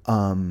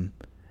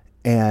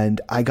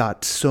 And I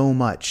got so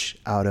much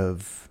out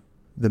of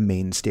the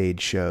main stage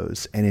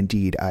shows. And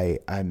indeed,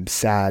 I'm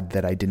sad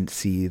that I didn't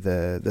see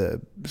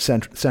the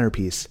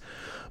centerpiece.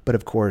 But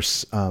of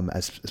course,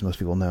 as most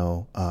people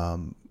know,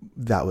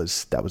 that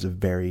was a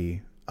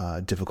very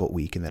difficult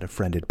week, and that a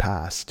friend had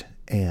passed,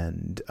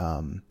 and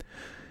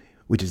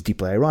which is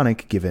deeply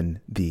ironic given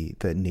the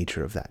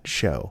nature of that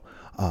show.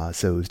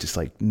 So it was just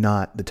like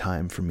not the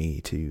time for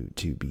me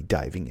to be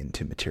diving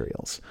into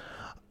materials.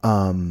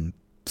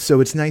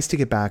 So it's nice to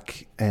get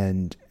back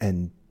and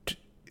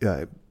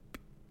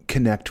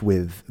connect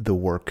with the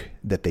work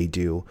that they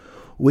do,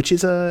 which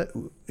is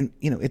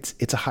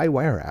it's a high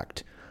wire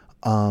act.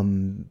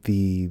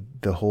 The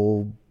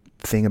whole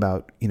thing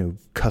about,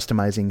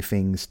 customizing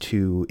things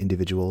to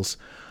individuals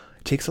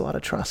takes a lot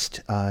of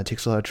trust.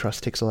 Takes a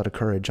lot of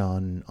courage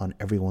on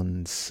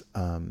everyone's,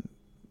 on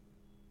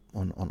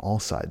all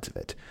sides of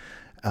it.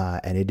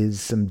 And it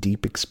is some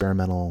deep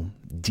experimental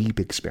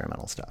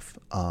stuff,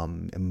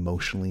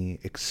 emotionally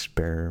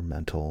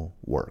experimental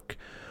work.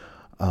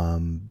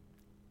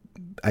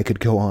 I could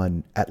go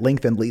on at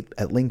length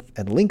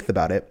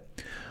about it.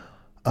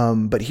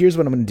 But here's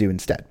what I'm going to do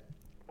instead.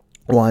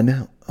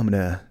 One, I'm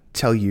going to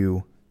tell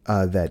you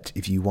that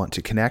if you want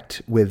to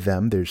connect with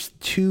them, there's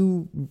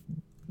two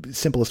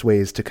simplest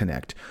ways to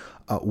connect.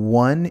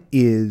 One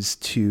is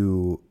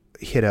to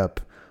hit up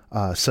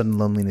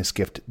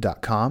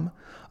suddenlonelinessgift.com.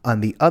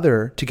 On the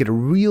other, to get a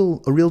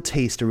real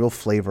taste, a real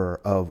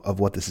flavor of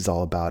what this is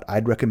all about,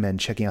 I'd recommend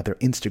checking out their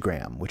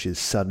Instagram, which is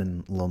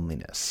Sudden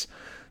Loneliness.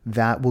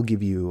 That will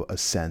give you a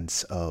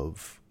sense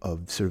of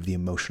sort of the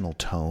emotional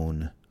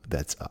tone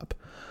that's up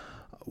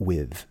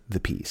with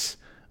the piece.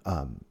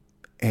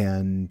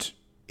 And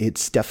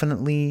it's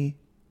definitely,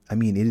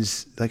 it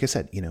is, like I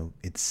said,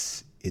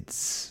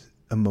 it's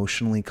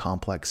emotionally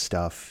complex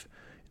stuff.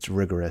 It's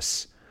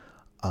rigorous.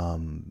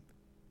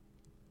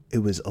 It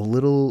was a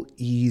little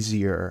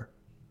easier,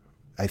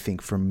 I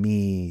think, for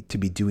me to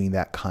be doing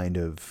that kind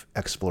of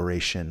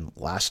exploration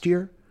last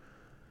year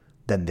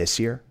than this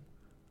year,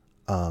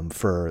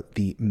 for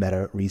the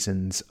meta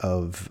reasons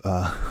of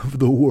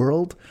the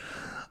world.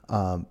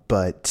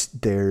 But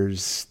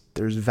there's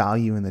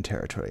value in the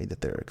territory that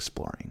they're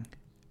exploring,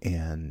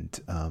 and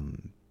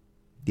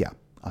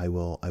I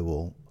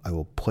will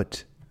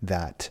put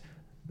that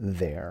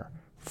there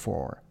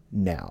for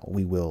now.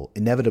 We will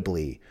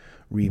inevitably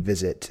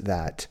revisit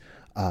that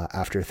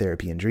after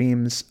Therapy and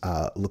Dreams.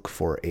 Look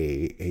for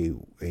a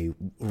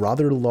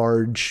rather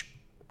large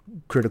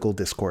critical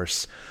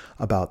discourse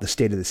about the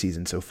state of the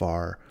season so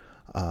far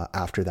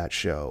after that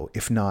show,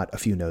 if not a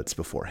few notes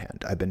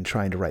beforehand. I've been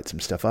trying to write some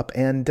stuff up,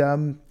 and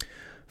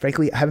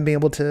frankly, I haven't been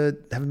able to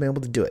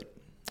do it.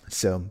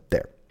 So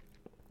there.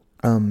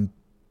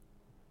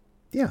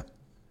 Yeah,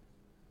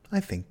 I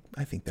think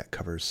that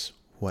covers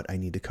what I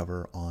need to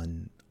cover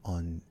on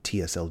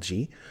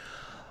TSLG.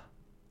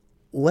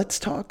 Let's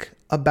talk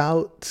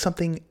about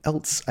something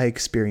else I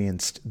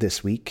experienced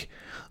this week.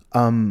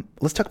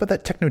 Let's talk about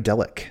that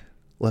technodelic.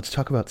 Let's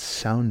talk about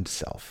Sound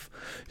Self.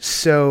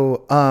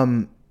 So,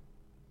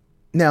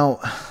 now,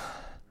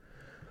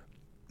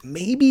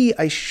 maybe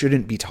I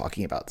shouldn't be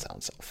talking about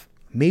Sound Self.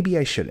 Maybe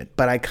I shouldn't,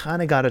 but I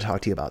kind of got to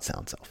talk to you about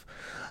Sound Self.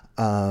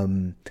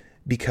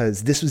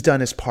 Because this was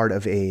done as part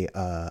of a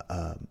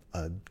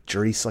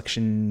jury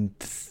selection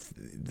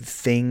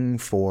thing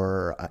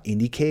for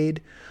Indiecade.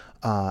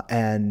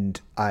 And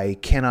I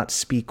cannot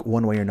speak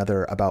one way or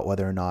another about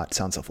whether or not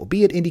Sound Self will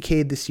be at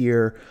Indiecade this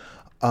year.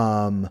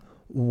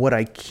 What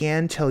I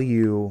can tell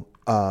you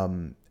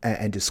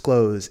and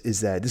disclose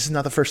is that this is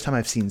not the first time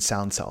I've seen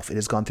Sound Self. It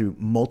has gone through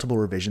multiple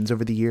revisions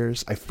over the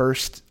years. I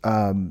first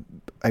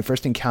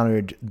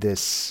encountered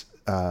this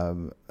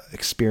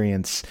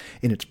experience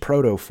in its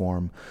proto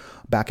form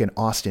back in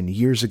Austin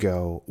years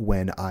ago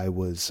when I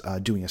was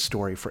doing a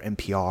story for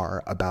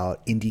NPR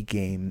about the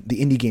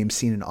indie game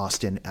scene in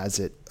Austin as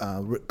it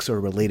sort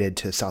of related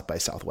to South by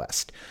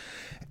Southwest.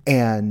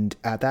 And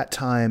at that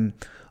time,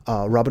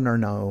 Robin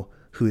Arnault,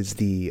 who is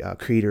the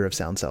creator of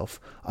Sound Self,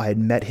 I had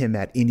met him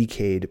at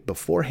Indiecade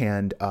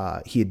beforehand.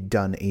 He had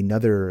done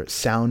another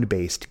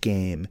sound-based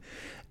game.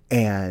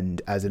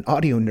 And as an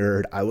audio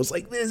nerd, I was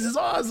like, this is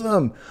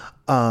awesome.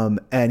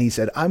 And he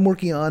said, I'm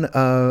working on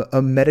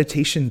a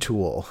meditation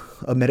tool,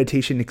 a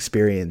meditation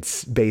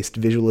experience-based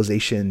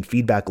visualization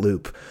feedback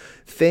loop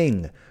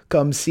thing.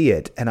 Come see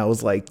it. And I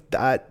was like,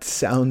 that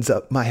sounds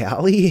up my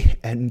alley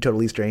and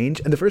totally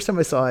strange. And the first time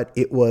I saw it,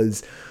 it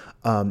was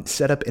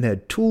set up in a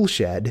tool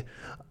shed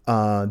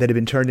that had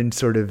been turned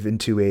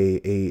into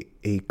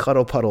a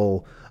cuddle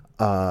puddle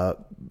a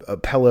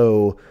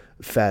pillow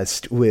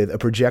fest with a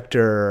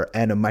projector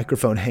and a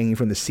microphone hanging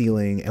from the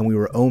ceiling, and we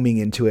were ohming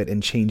into it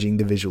and changing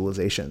the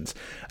visualizations.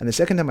 And the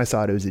second time I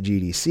saw it, it was at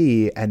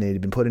GDC, and it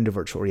had been put into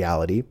virtual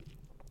reality.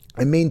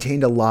 I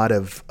maintained a lot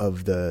of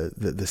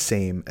the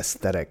same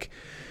aesthetic.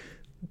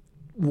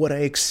 What I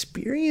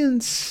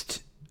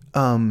experienced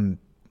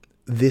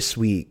this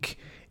week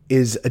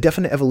is a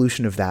definite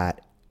evolution of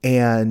that,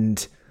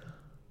 and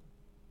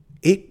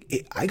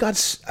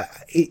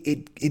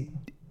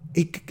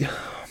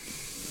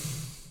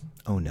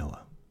Oh, Noah.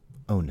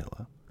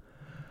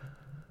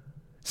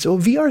 So a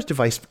VR's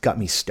device got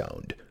me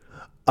stoned,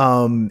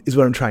 is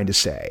what I'm trying to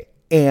say.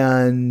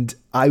 And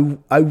I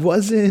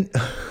wasn't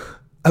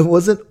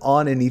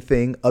on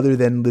anything other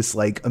than this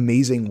like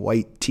amazing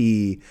white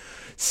tea,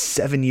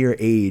 7-year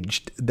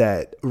aged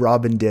that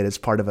Robin did as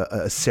part of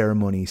a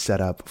ceremony set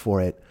up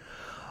for it.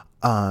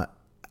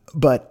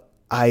 But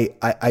I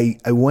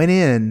went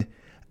in,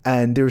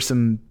 and there's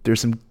some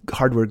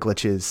hardware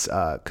glitches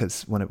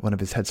because one of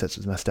his headsets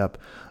was messed up,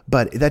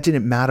 but that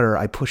didn't matter.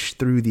 I pushed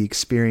through the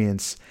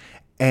experience,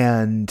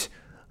 and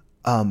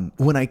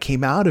when I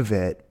came out of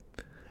it,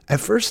 at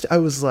first I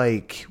was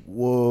like,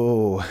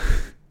 "Whoa,"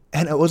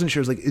 and I wasn't sure.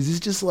 I was like, "Is this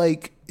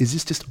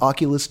just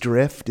Oculus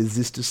drift? Is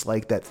this just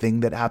like that thing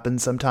that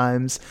happens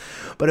sometimes?"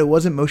 But it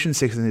wasn't motion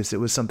sickness; it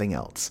was something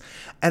else.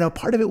 And a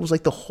part of it was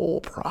like the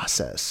whole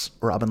process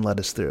Robin led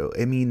us through.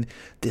 I mean,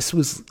 this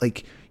was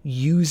like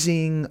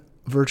using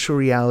virtual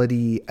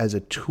reality as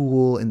a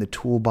tool in the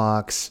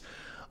toolbox,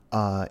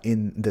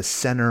 in the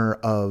center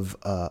of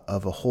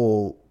a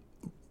whole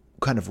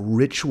kind of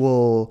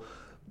ritual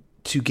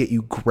to get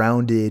you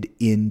grounded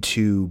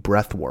into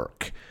breath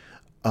work,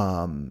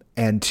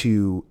 and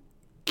to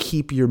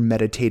keep your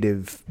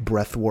meditative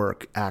breath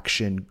work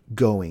action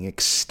going,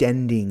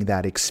 extending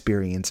that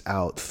experience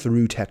out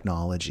through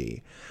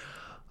technology.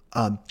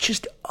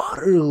 Just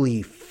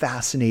utterly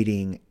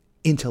fascinating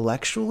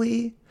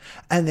intellectually.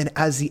 And then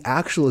as the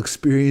actual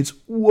experience,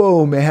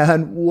 whoa,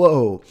 man,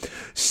 whoa.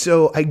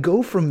 So I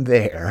go from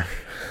there.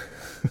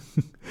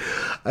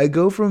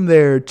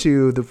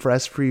 To the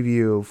press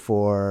preview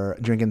for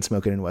Drinkin'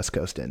 Smokin' and West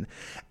Coastin'.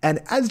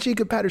 And as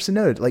Jacob Patterson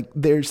noted, like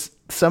there's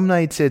some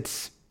nights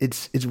it's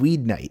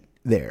weed night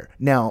there.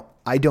 Now,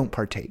 I don't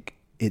partake.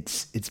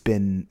 It's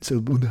been,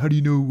 so how do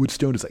you know what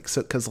stoned is like?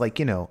 So, cause like,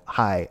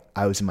 I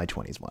was in my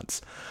 20s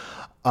once.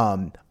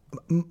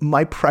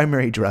 My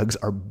primary drugs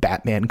are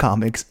Batman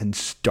comics and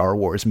Star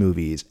Wars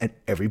movies, and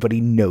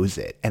everybody knows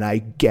it. And I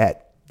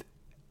get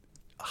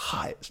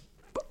high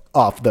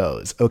off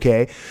those.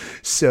 Okay.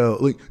 So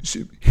like,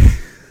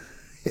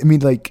 I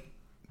mean, like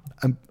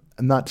I'm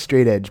not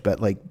straight edge, but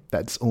like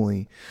that's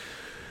only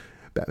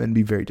Batman would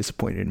be very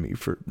disappointed in me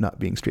for not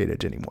being straight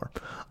edge anymore.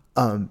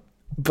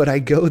 But I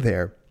go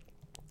there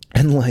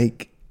and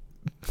like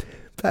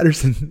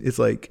Patterson is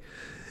like,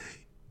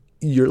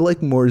 you're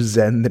like more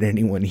zen than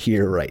anyone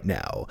here right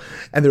now.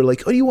 And they're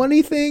like, oh, you want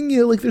anything?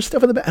 Like there's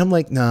stuff in the back. I'm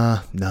like, nah,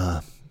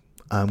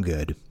 I'm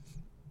good.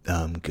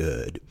 I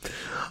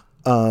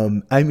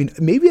mean,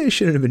 maybe I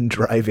shouldn't have been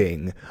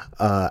driving,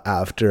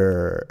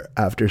 after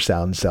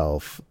Sound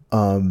Self.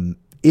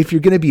 If you're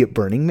going to be at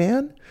Burning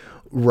Man,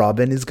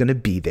 Robin is going to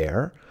be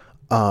there.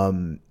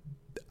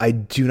 I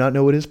do not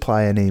know what his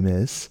playa name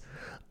is.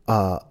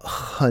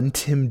 Hunt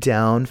him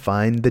down,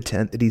 find the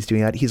tent that he's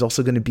doing at. He's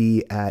also going to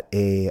be at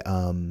there's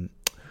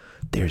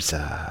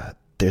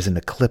an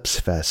Eclipse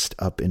Fest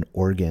up in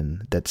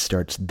Oregon that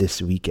starts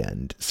this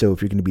weekend. So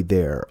if you're going to be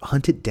there,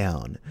 hunt it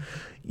down.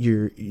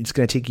 It's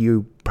going to take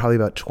you probably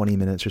about 20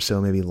 minutes or so,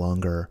 maybe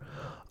longer.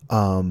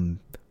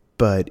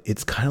 But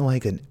it's kind of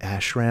like an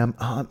ashram.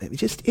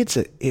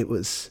 It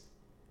was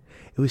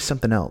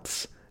something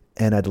else,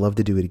 and I'd love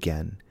to do it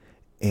again.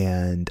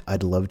 And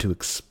I'd love to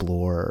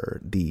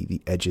explore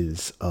the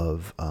edges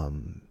of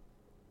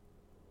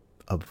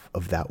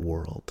that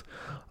world.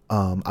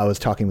 I was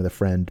talking with a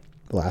friend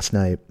last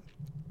night.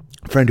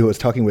 A friend who I was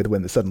talking with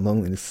when the Sudden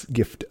Loneliness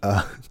gift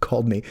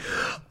called me.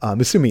 I'm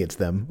assuming it's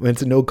them.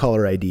 It's a no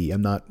caller ID.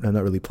 I'm not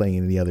really playing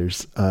any of the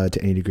others to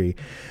any degree.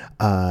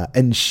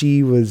 And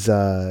she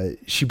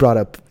brought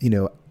up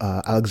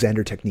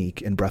Alexander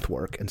technique and breath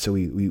work, and so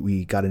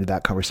we got into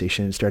that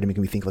conversation. It started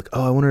making me think like,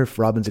 oh, I wonder if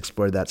Robin's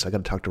explored that. So I got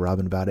to talk to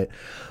Robin about it.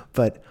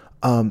 But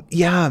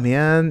yeah,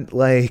 man,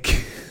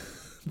 like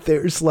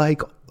there's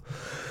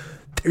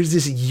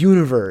this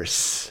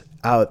universe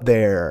out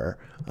there.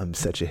 I'm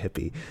such a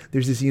hippie.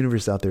 There's this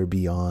universe out there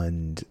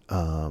beyond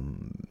the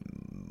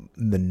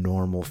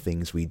normal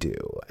things we do.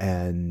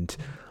 And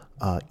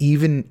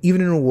even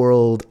in a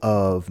world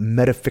of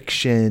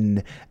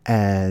metafiction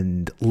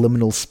and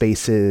liminal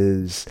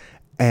spaces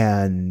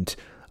and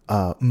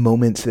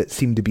moments that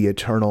seem to be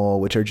eternal,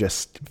 which are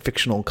just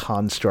fictional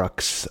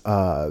constructs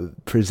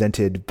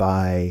presented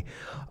by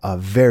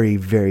very,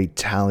 very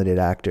talented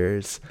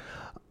actors,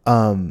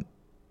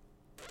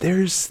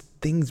 there's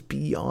things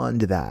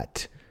beyond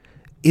that.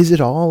 Is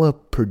it all a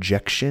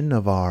projection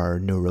of our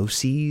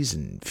neuroses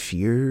and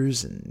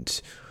fears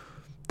and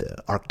the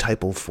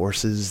archetypal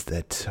forces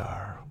that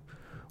are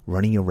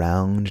running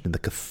around in the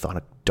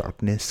chthonic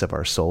darkness of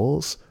our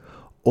souls?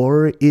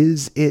 Or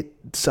is it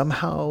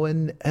somehow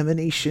an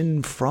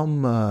emanation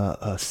from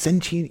a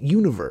sentient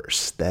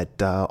universe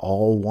that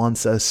all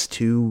wants us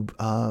to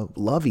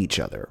love each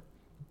other?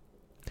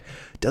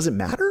 Does it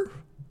matter?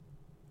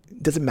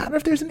 Does it matter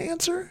if there's an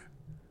answer?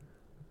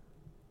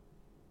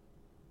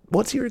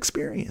 What's your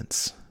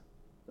experience?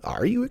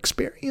 Are you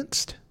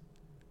experienced?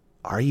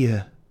 Are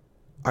you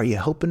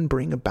helping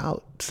bring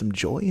about some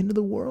joy into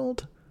the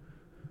world?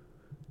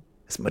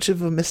 As much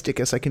of a mystic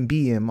as I can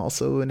be, I'm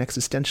also an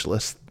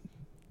existentialist.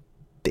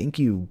 Thank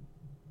you,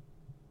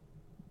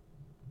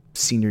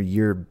 senior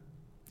year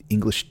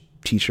English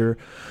teacher.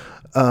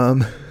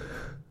 I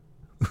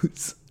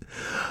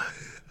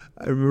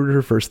remembered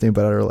her first name,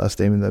 but not her last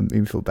name, and that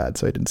made me feel bad,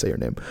 so I didn't say her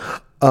name.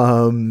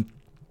 I'm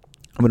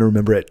going to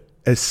remember it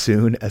as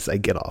soon as I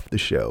get off the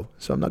show,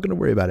 so I'm not going to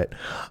worry about it.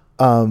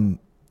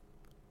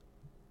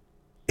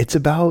 It's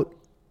about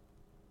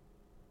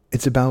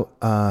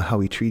how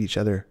we treat each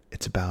other.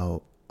 It's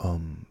about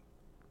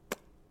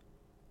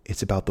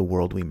the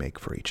world we make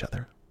for each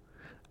other,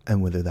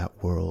 and whether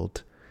that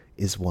world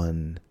is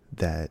one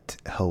that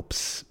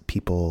helps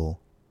people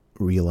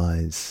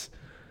realize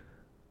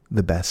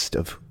the best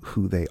of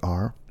who they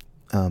are.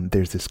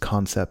 There's this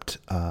concept,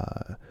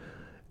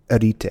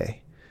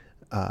 arete,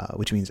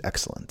 which means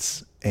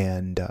excellence.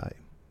 And,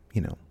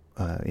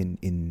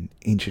 in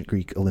ancient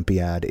Greek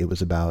Olympiad, it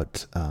was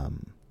about,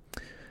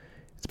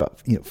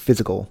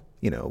 physical,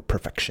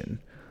 perfection.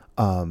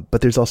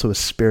 But there's also a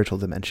spiritual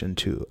dimension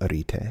to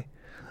arete.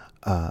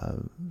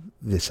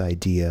 This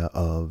idea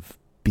of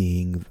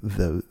being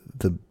the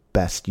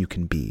best you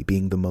can be,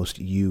 being the most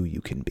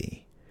you can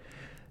be.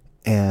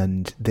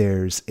 And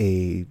there's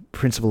a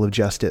principle of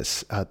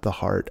justice at the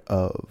heart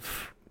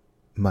of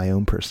my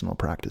own personal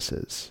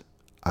practices,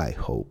 I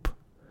hope,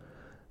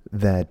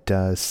 that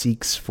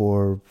seeks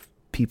for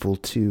people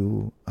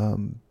to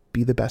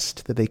be the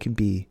best that they can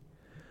be,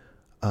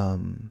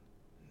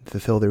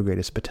 fulfill their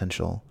greatest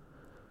potential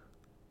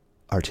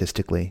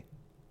artistically,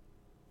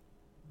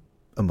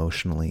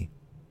 emotionally,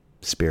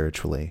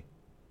 spiritually,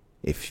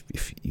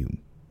 if you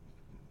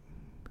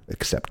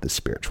accept the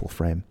spiritual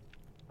frame.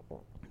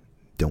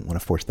 Don't want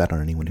to force that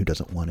on anyone who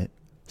doesn't want it.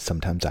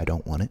 Sometimes I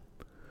don't want it.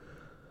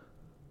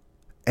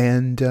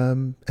 And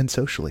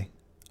socially.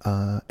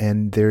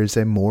 And there's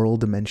a moral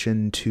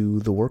dimension to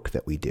the work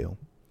that we do.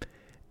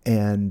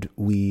 And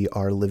we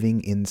are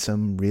living in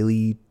some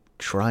really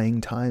trying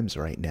times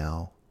right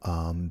now.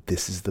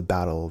 This is the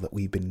battle that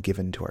we've been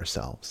given to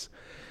ourselves.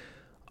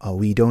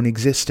 We don't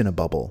exist in a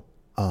bubble.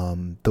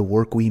 The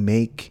work we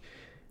make,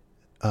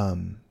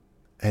 and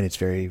it's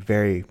very,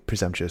 very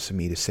presumptuous of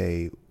me to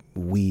say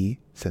we,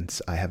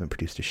 since I haven't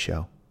produced a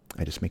show.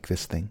 I just make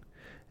this thing,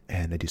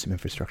 and I do some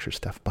infrastructure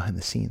stuff behind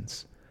the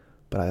scenes.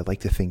 But I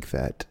like to think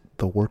that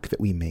the work that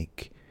we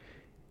make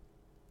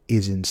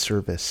is in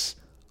service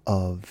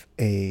of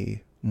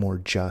a more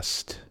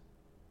just,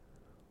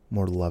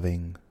 more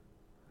loving,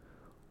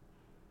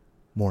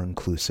 more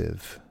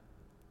inclusive,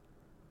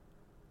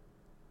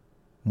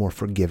 more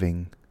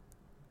forgiving,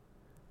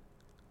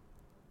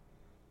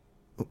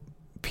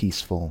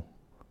 peaceful,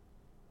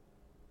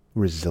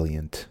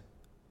 resilient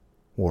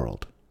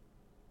world.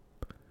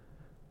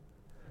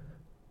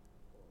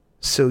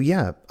 So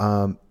yeah,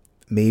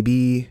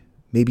 maybe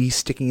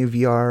sticking a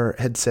VR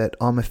headset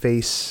on my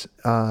face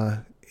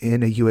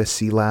in a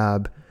USC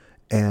lab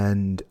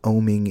and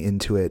oming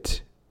into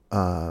it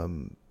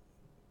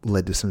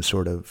led to some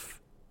sort of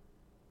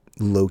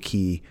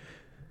low-key,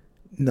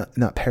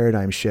 not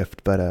paradigm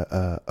shift, but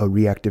a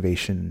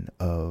reactivation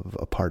of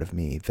a part of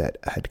me that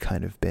had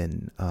kind of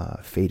been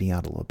fading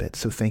out a little bit.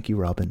 So thank you,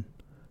 Robin,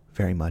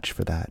 very much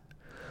for that.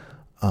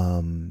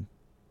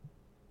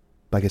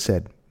 Like I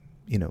said,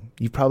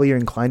 you probably are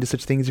inclined to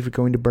such things if you're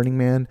going to Burning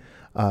Man,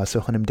 so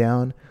hunt him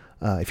down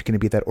if you're going to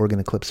be at that Oregon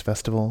Eclipse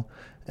Festival.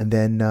 And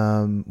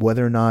then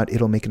whether or not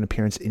it'll make an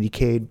appearance at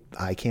Indiecade,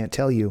 I can't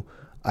tell you.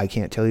 I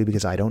can't tell you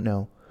because I don't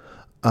know.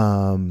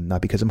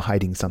 Not because I'm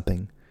hiding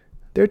something.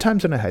 There are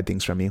times when I hide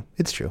things from you.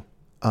 It's true.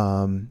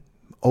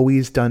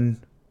 Always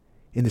done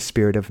in the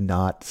spirit of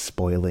not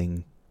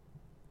spoiling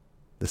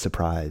the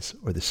surprise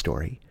or the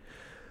story,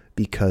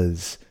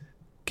 because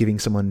giving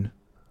someone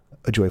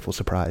a joyful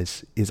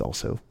surprise is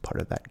also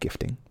part of that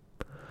gifting.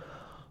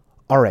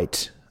 All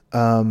right.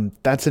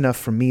 That's enough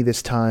from me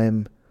this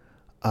time.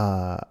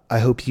 I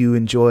hope you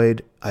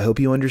enjoyed. I hope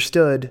you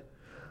understood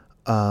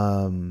all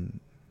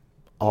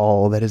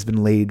that has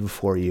been laid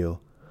before you.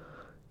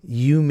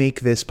 You make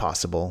this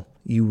possible.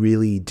 You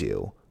really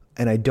do.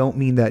 And I don't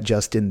mean that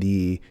just in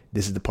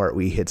this is the part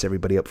where he hits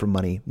everybody up for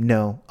money.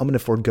 No, I'm going to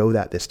forego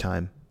that this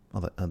time.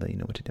 I'll let you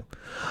know what to do.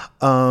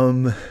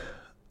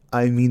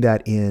 I mean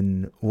that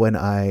in when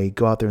I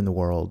go out there in the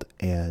world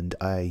and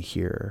I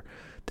hear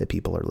that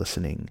people are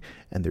listening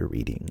and they're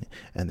reading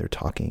and they're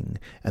talking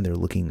and they're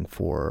looking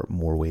for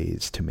more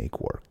ways to make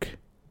work.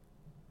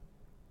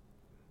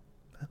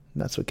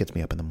 That's what gets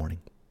me up in the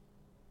morning.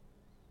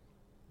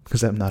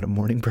 Because I'm not a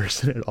morning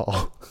person at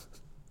all.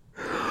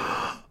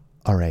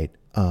 All right.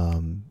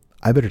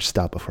 I better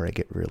stop before I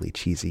get really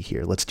cheesy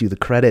here. Let's do the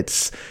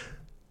credits.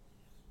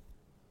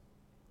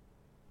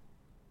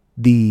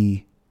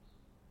 The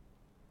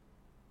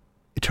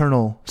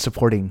eternal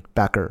supporting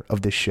backer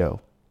of this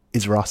show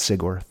is Ross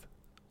Sigworth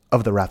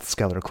of the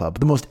Rathskeller Club,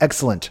 the most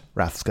excellent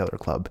Rathskeller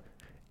Club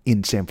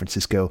in San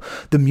Francisco.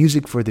 The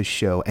music for this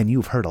show, and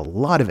you've heard a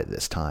lot of it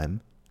this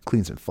time,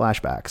 including some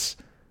flashbacks,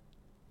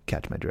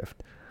 catch my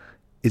drift,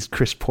 is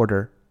Chris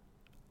Porter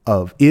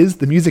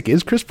the music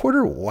is Chris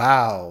Porter?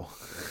 Wow.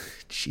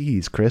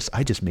 Jeez, Chris,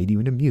 I just made you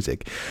into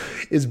music.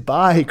 Is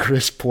by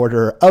Chris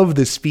Porter of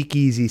the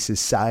Speakeasy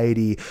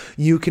Society.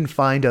 You can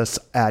find us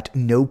at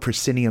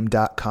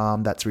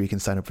noproscenium.com. That's where you can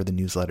sign up for the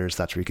newsletters.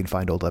 That's where you can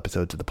find old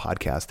episodes of the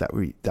podcast.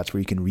 That's where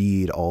you can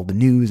read all the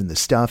news and the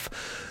stuff.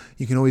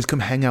 You can always come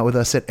hang out with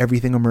us at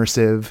Everything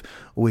Immersive,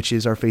 which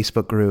is our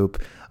Facebook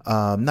group.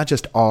 Not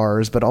just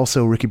ours, but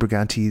also Ricky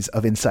Briganti's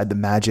of Inside the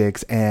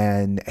Magics,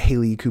 and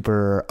Haley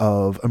Cooper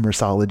of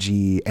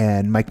Immersology,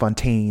 and Mike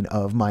Fontaine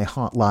of My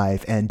Haunt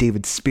Life, and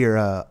David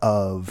Spira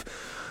of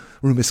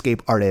Room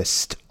Escape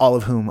Artist, all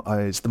of whom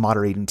is the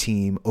moderating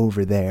team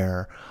over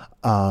there.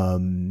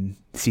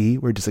 See,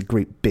 we're just a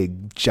great,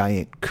 big,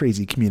 giant,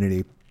 crazy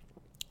community.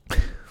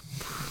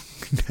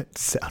 That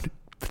sounded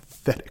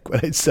pathetic when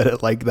I said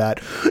it like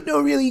that. No,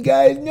 really,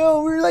 guys.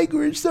 No,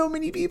 we're so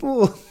many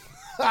people.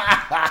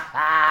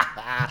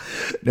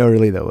 No,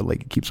 really though,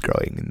 it keeps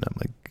growing, and I'm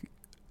like,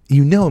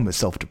 I'm a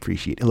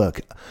self-depreciating.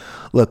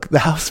 Look, the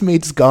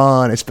housemate's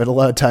gone. I spend a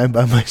lot of time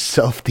by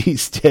myself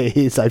these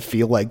days. I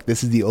feel like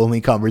this is the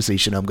only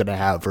conversation I'm going to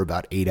have for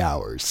about 8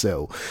 hours,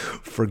 so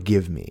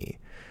forgive me.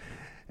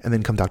 And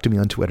then come talk to me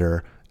on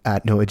Twitter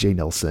at Noah J.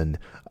 Nelson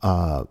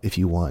if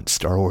you want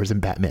Star Wars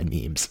and Batman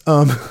memes.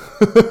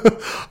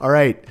 All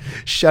right,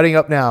 shutting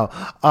up now.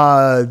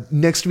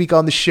 Next week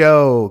on the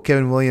show,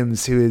 Kevin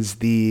Williams, who is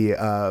the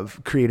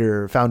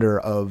founder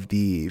of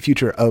the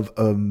Future of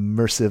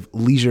Immersive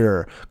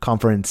Leisure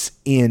Conference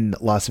in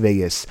Las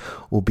Vegas,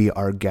 will be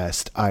our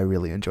guest. I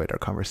really enjoyed our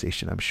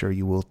conversation. I'm sure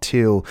you will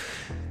too.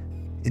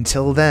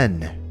 Until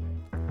then,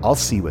 I'll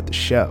see you at the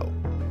show.